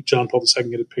go meet John Paul II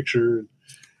and get a picture.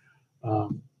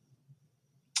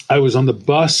 I was on the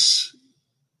bus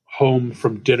home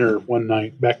from dinner one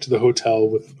night back to the hotel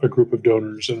with a group of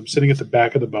donors, and I'm sitting at the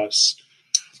back of the bus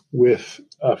with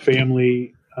a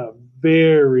family, a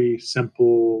very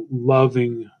simple,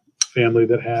 loving family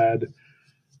that had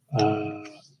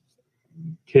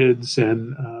kids,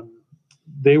 and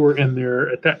they were in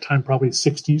their, at that time, probably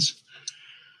 60s.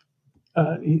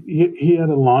 He had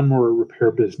a lawnmower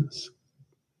repair business.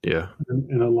 Yeah.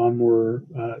 And a lawnmower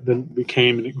then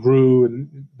became, and it grew,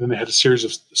 and then they had a series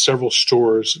of several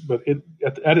stores. But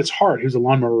at its heart, he was a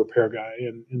lawnmower repair guy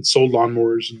and sold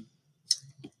lawnmowers. And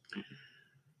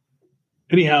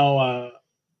anyhow,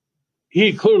 he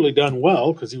had clearly done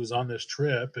well because he was on this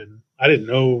trip, and I didn't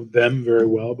know them very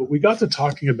well, but we got to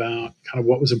talking about kind of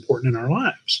what was important in our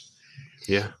lives.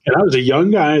 Yeah. And I was a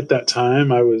young guy at that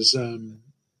time. I was,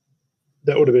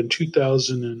 that would have been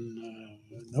 2000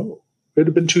 it would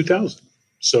have been 2000.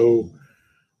 So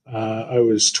I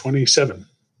was 27.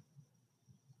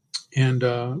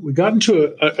 And we got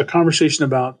into a conversation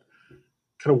about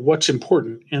kind of what's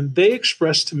important. And they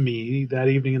expressed to me that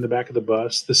evening in the back of the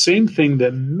bus the same thing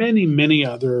that many, many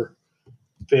other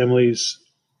families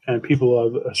and people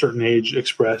of a certain age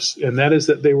express, and that is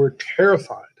that they were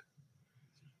terrified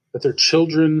that their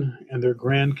children and their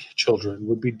grandchildren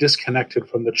would be disconnected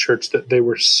from the church that they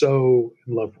were so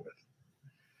in love with.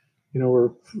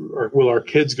 or will our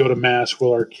kids go to mass?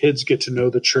 Will our kids get to know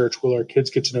the church? Will our kids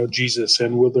get to know Jesus?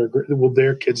 And will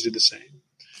their kids do the same?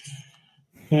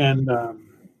 And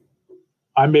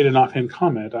I made an offhand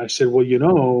comment. I said, well,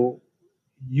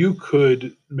 you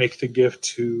could make the gift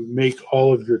to make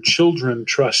all of your children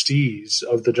trustees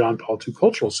of the John Paul II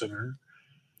Cultural Center.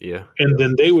 Yeah. And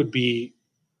then they would be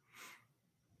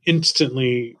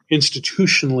instantly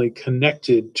institutionally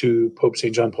connected to Pope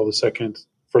St. John Paul II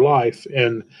for life,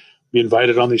 and be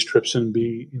invited on these trips and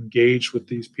be engaged with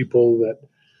these people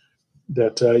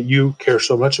that you care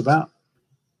so much about.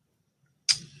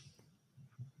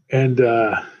 And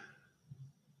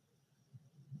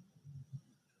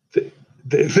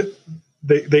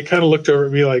they kind of looked over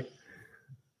at me like,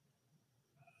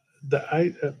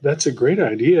 that's a great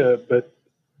idea, but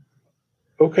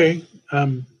okay,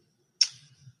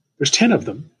 there's 10 of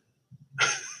them.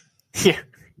 Yeah.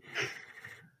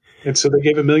 And so they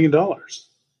gave $1 million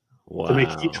Wow. to make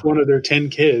each one of their 10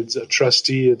 kids a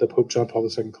trustee of the Pope John Paul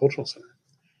II Cultural Center.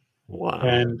 Wow.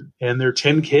 And their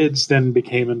 10 kids then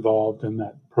became involved in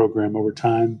that program over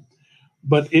time.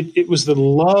 But it was the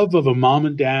love of a mom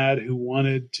and dad who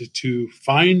wanted to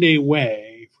find a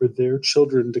way for their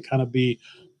children to kind of be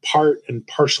part and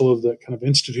parcel of the kind of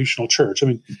institutional church. I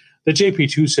mean, the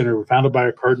JP2 Center were founded by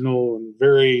a cardinal and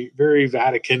very, very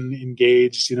Vatican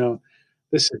engaged.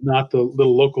 This is not the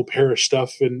little local parish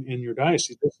stuff in your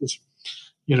diocese. This is,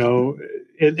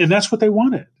 and that's what they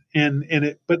wanted.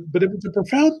 But it was a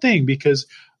profound thing, because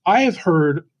I have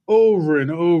heard over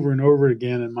and over and over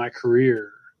again in my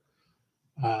career,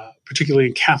 particularly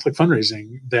in Catholic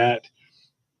fundraising, that,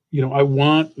 I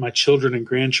want my children and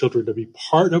grandchildren to be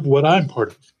part of what I'm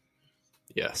part of.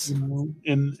 Yes.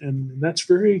 And that's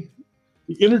the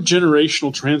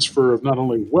intergenerational transfer of not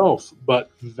only wealth,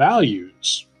 but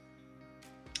values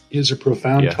is a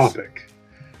profound topic.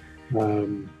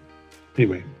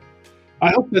 Anyway,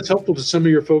 I hope that's helpful to some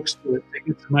of your folks to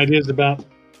get some ideas about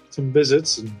some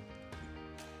visits.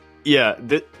 Yeah,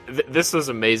 this was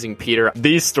amazing, Peter.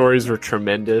 These stories were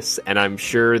tremendous, and I'm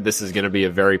sure this is going to be a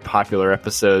very popular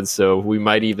episode, so we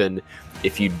might even,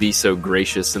 if you'd be so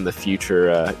gracious in the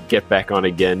future, get back on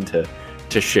again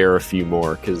to share a few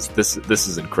more, because this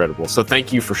is incredible. So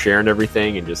thank you for sharing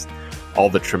everything and just all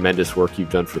the tremendous work you've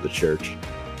done for the church.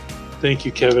 Thank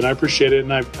you, Kevin. I appreciate it,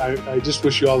 and I just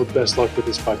wish you all the best luck with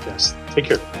this podcast. Take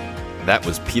care. That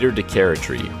was Peter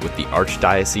DeCaratry with the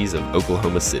Archdiocese of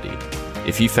Oklahoma City.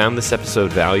 If you found this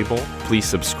episode valuable, please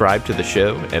subscribe to the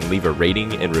show and leave a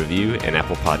rating and review in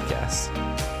Apple Podcasts.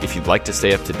 If you'd like to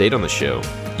stay up to date on the show,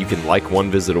 you can like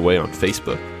One Visit Away on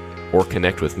Facebook or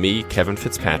connect with me, Kevin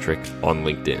Fitzpatrick, on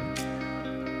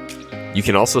LinkedIn. You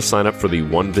can also sign up for the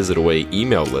One Visit Away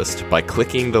email list by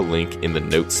clicking the link in the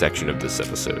notes section of this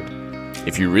episode.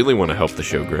 If you really want to help the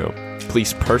show grow,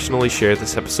 please personally share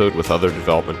this episode with other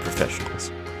development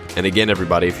professionals. And again,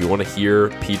 everybody, if you want to hear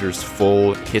Peter's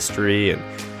full history and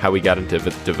how he got into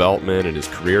development and his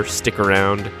career, stick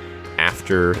around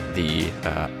after the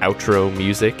outro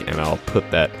music, and I'll put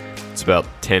that. It's about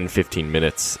 10-15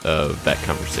 minutes of that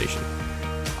conversation.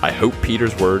 I hope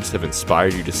Peter's words have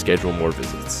inspired you to schedule more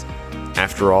visits.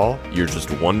 After all, you're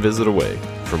just one visit away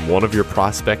from one of your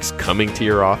prospects coming to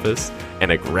your office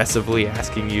and aggressively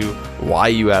asking you why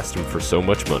you asked him for so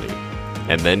much money,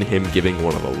 and then him giving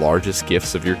one of the largest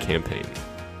gifts of your campaign.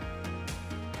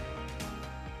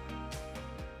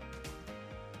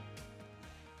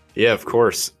 Yeah, of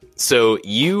course. So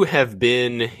you have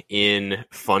been in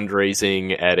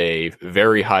fundraising at a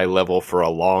very high level for a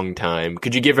long time.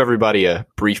 Could you give everybody a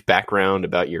brief background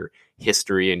about your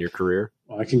history and your career?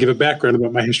 Well, I can give a background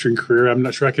about my history and career. I'm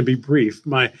not sure I can be brief.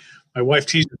 My wife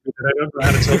teases me that I don't know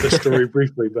how to tell this story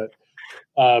briefly, but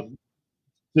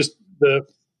just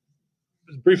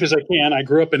as brief as I can. I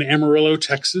grew up in Amarillo,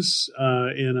 Texas,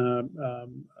 in a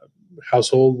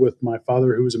household with my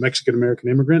father, who was a Mexican-American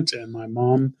immigrant, and my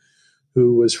mom,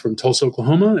 who was from Tulsa,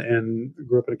 Oklahoma, and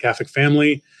grew up in a Catholic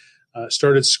family.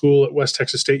 Started school at West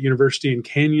Texas State University in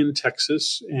Canyon,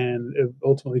 Texas, and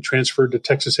ultimately transferred to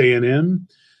Texas A&M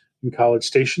in College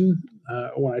Station.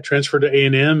 When I transferred to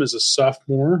A&M as a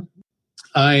sophomore,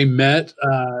 I met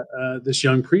this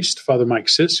young priest, Father Mike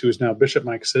Siss, who is now Bishop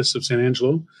Mike Siss of San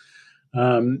Angelo.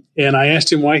 And I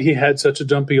asked him why he had such a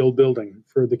dumpy old building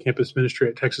for the campus ministry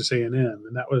at Texas A&M.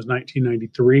 And that was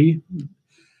 1993.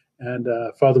 And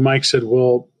Father Mike said,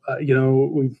 well,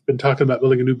 we've been talking about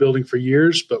building a new building for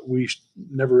years, but we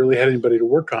never really had anybody to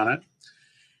work on it.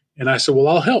 And I said, well,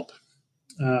 I'll help.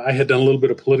 I had done a little bit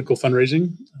of political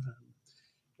fundraising.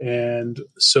 And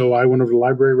so I went over to the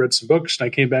library, read some books, and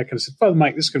I came back and I said, Father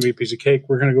Mike, this is going to be a piece of cake.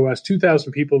 We're going to go ask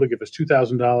 2,000 people to give us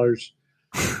 $2,000.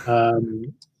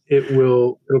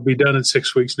 It'll be done in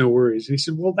 6 weeks, no worries. And he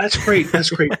said, well, that's great,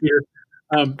 Peter.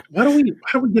 Why don't we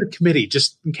get a committee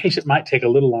just in case it might take a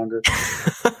little longer?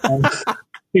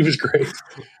 He was great.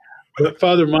 But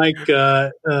Father Mike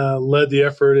led the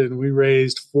effort, and we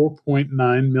raised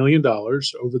 $4.9 million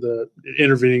over the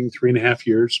intervening 3.5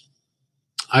 years.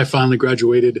 I finally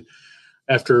graduated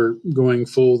after going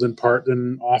full, then part,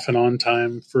 then off and on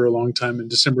time for a long time in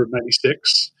December of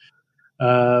 96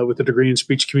 with a degree in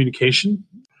speech communication.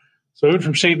 So I went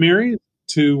from St. Mary's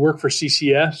to work for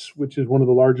CCS, which is one of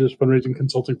the largest fundraising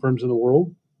consulting firms in the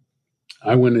world.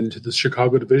 I went into the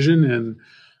Chicago division and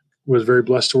was very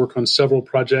blessed to work on several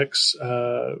projects.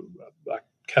 A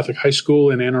Catholic high school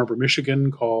in Ann Arbor,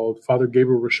 Michigan called Father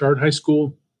Gabriel Richard High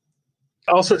School.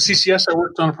 Also at CCS, I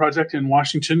worked on a project in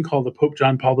Washington called the Pope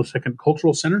John Paul II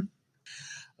Cultural Center.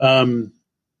 The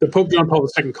Pope John Paul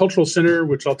II Cultural Center,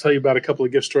 which I'll tell you about a couple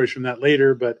of gift stories from that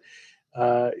later, but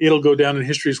it'll go down in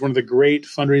history as one of the great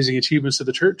fundraising achievements of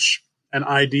the church. An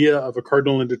idea of a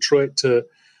cardinal in Detroit to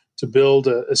build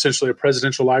essentially a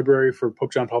presidential library for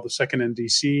Pope John Paul II in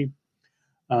D.C.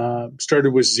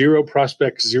 Started with 0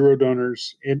 prospects, 0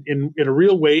 donors. In a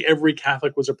real way, every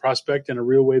Catholic was a prospect. In a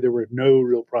real way, there were no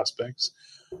real prospects.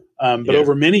 But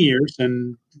over many years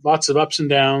and lots of ups and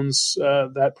downs,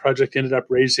 that project ended up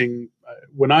raising.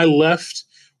 When I left,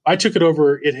 I took it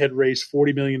over. It had raised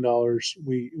 $40 million.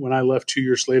 When I left 2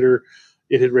 years later,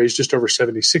 it had raised just over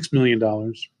 $76 million.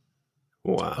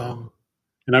 Wow.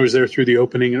 And I was there through the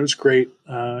opening, and it was great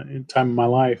in time of my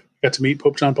life. Got to meet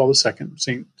Pope John Paul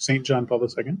II, Saint John Paul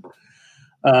II,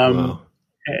 Wow.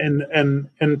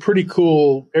 and pretty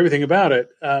cool everything about it.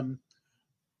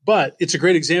 But it's a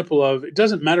great example of it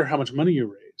doesn't matter how much money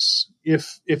you raise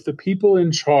if the people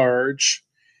in charge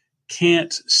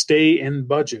can't stay in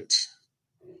budget,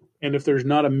 and if there's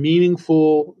not a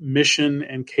meaningful mission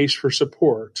and case for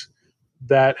support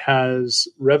that has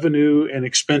revenue and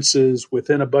expenses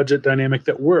within a budget dynamic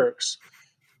that works,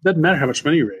 doesn't matter how much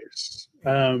money you raise.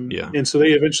 And so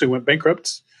they eventually went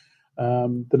bankrupt.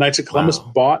 The Knights of Columbus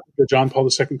bought the John Paul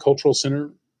II Cultural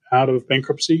Center out of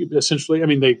bankruptcy, essentially. I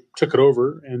mean, they took it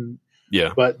over,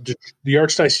 but the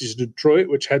Archdiocese of Detroit,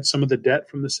 which had some of the debt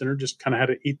from the center, just kind of had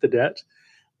to eat the debt.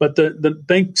 But the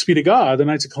thanks be to God, the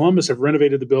Knights of Columbus have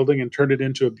renovated the building and turned it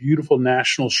into a beautiful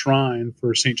national shrine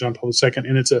for St. John Paul II.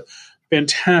 And it's a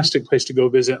fantastic place to go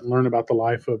visit and learn about the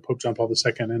life of Pope John Paul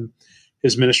II and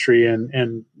his ministry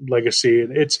and legacy.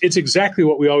 And it's exactly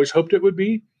what we always hoped it would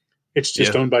be. It's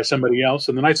just owned by somebody else.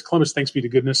 And the Knights of Columbus, thanks be to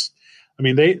goodness, I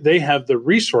mean, they have the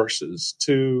resources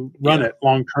to run it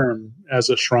long term as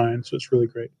a shrine. So it's really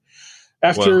great.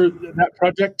 After that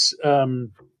project,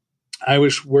 I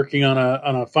was working on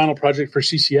a final project for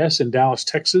CCS in Dallas,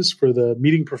 Texas, for the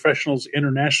Meeting Professionals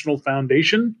International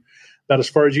Foundation, about as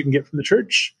far as you can get from the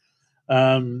church.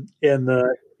 And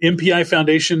the MPI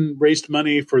Foundation raised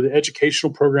money for the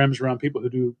educational programs around people who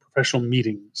do professional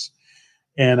meetings.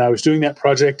 And I was doing that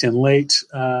project in late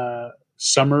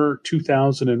summer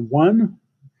 2001.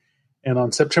 And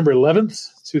on September 11th,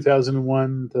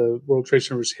 2001, the World Trade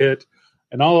Center was hit.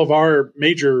 And all of our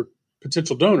major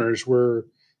potential donors were,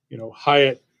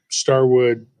 Hyatt,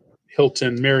 Starwood,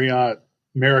 Hilton, Marriott,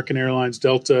 American Airlines,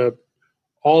 Delta.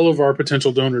 All of our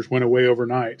potential donors went away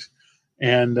overnight.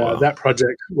 And that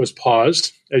project was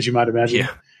paused, as you might imagine.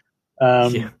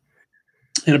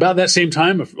 And about that same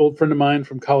time, an old friend of mine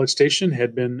from College Station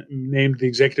had been named the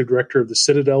executive director of the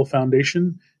Citadel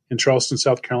Foundation in Charleston,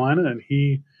 South Carolina. And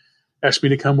he asked me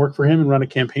to come work for him and run a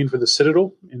campaign for the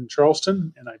Citadel in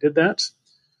Charleston. And I did that.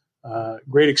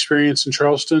 Great experience in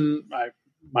Charleston.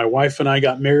 My wife and I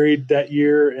got married that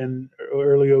year in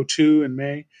early 2002 in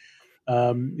May.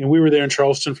 And we were there in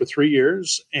Charleston for 3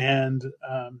 years.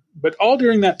 But all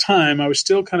during that time, I was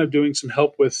still kind of doing some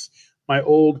help with my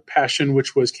old passion,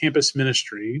 which was campus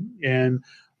ministry. And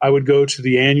I would go to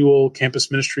the annual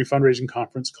campus ministry fundraising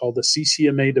conference called the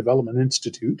CCMA Development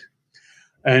Institute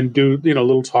and do,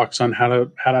 little talks on how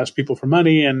to ask people for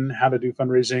money and how to do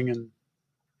fundraising. And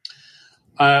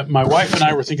my wife and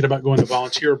I were thinking about going to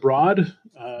volunteer abroad,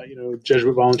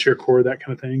 Jesuit Volunteer Corps, that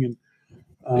kind of thing.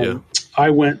 And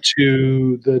I went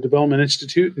to the Development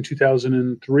Institute in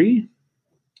 2003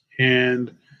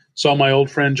 and saw my old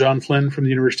friend John Flynn from the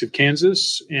University of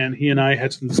Kansas, and he and I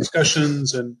had some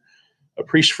discussions. And a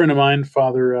priest friend of mine,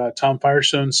 Father Tom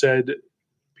Firestone, said,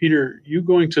 "Peter, you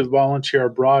going to volunteer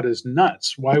abroad is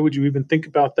nuts. Why would you even think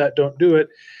about that? Don't do it.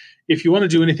 If you want to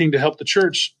do anything to help the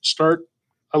church, start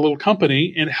a little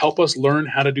company and help us learn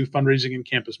how to do fundraising and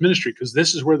campus ministry, because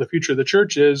this is where the future of the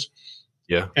church is.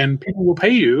 And people will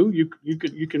pay you.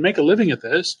 You can make a living at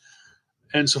this."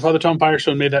 And so Father Tom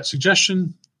Firestone made that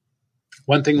suggestion.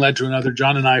 one thing led to another.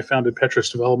 John and I founded Petrus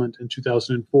Development in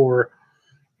 2004,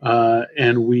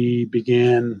 and we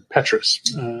began Petrus.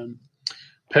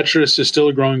 Petrus is still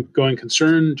a going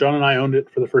concern. John and I owned it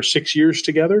for the first 6 years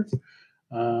together.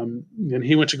 And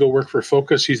he went to go work for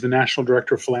Focus. He's the National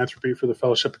Director of Philanthropy for the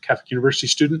Fellowship of Catholic University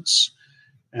Students.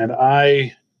 And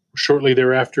I, shortly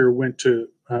thereafter, went to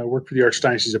work for the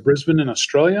Archdiocese of Brisbane in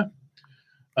Australia.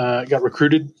 Got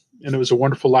recruited, and it was a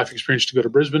wonderful life experience to go to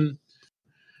Brisbane.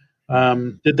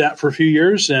 Did that for a few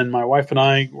years, and my wife and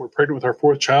I were pregnant with our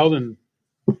fourth child, and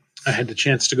I had the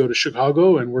chance to go to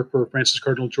Chicago and work for Francis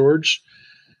Cardinal George.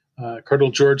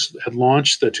 Cardinal George had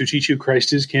launched the Tutetu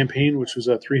Christ Is campaign, which was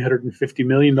a $350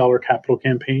 million capital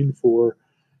campaign for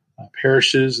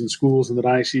parishes and schools in the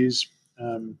diocese.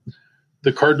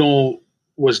 The Cardinal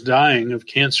was dying of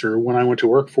cancer when I went to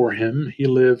work for him. He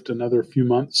lived another few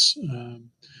months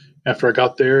after I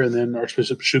got there, and then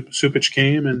Archbishop Cupich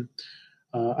came, and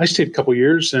I stayed a couple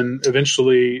years, and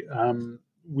eventually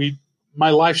my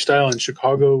lifestyle in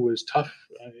Chicago was tough.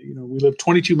 We lived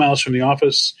 22 miles from the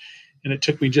office, and it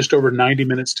took me just over 90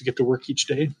 minutes to get to work each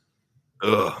day.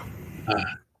 Ugh.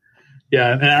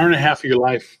 An hour and a half of your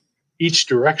life each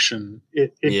direction.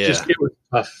 It was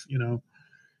tough,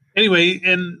 Anyway,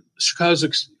 and Chicago's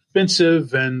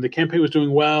expensive, and the campaign was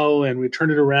doing well, and we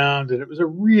turned it around, and it was a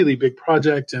really big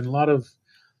project and a lot of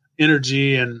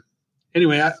energy. And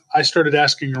anyway, I started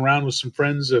asking around with some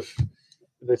friends if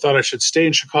they thought I should stay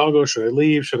in Chicago. Should I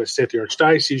leave? Should I stay at the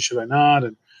Archdiocese? Should I not?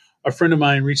 And a friend of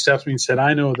mine reached out to me and said,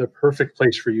 I know the perfect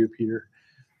place for you, Peter.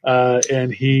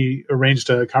 And he arranged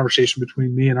a conversation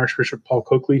between me and Archbishop Paul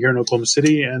Coakley here in Oklahoma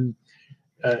City. And,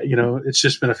 it's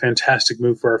just been a fantastic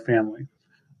move for our family.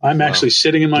 I'm actually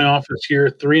sitting in my office here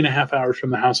 3.5 hours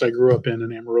from the house I grew up in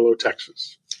Amarillo,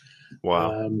 Texas.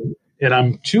 Wow. And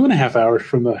I'm 2.5 hours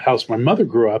from the house my mother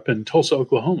grew up in Tulsa,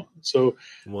 Oklahoma. So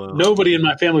nobody in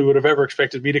my family would have ever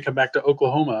expected me to come back to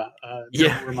Oklahoma,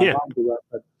 where my mom grew up.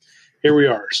 But here we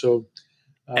are. So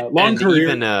long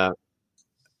career.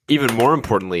 Even more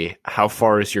importantly, how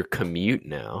far is your commute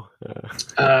now?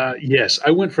 Yes,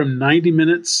 I went from 90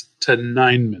 minutes to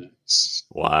 9 minutes.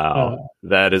 Wow,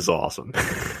 that is awesome.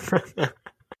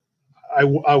 I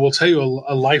will tell you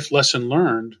a life lesson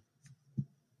learned.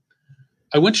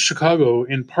 I went to Chicago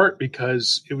in part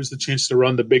because it was the chance to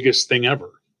run the biggest thing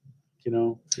ever.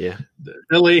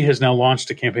 LA has now launched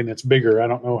a campaign that's bigger. I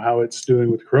don't know how it's doing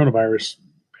with the coronavirus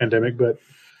pandemic, but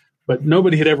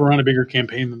nobody had ever run a bigger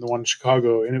campaign than the one in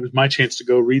Chicago. And it was my chance to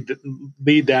go lead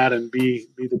that and be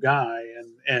the guy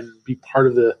and be part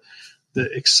of the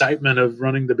excitement of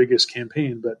running the biggest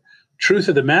campaign. But truth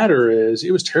of the matter is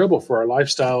it was terrible for our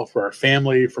lifestyle, for our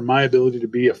family, for my ability to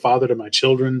be a father to my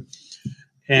children.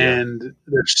 And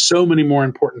there's so many more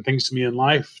important things to me in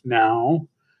life now.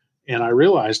 And I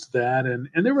realized that. And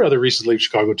there were other reasons to leave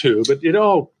Chicago too, but it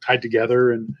all tied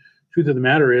together. And truth of the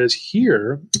matter is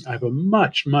here, I have a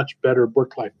much, much better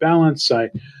work-life balance. I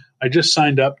just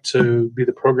signed up to be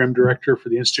the program director for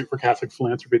the Institute for Catholic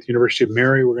Philanthropy at the University of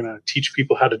Mary. We're going to teach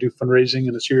people how to do fundraising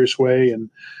in a serious way. And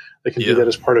they can do that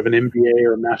as part of an MBA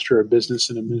or a Master of Business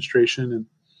and Administration.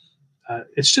 And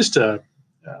it's just a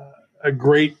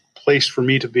great place for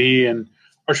me to be. And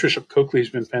Archbishop Coakley has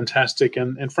been fantastic.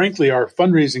 And frankly, our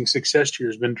fundraising success here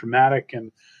has been dramatic.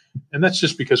 And that's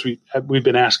just because we've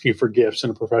been asking for gifts in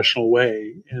a professional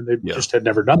way, and they just had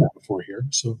never done that before here.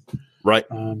 So,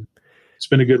 it's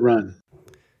been a good run.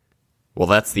 Well,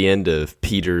 that's the end of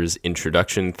Peter's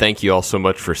introduction. Thank you all so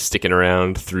much for sticking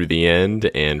around through the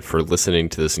end and for listening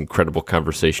to this incredible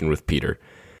conversation with Peter.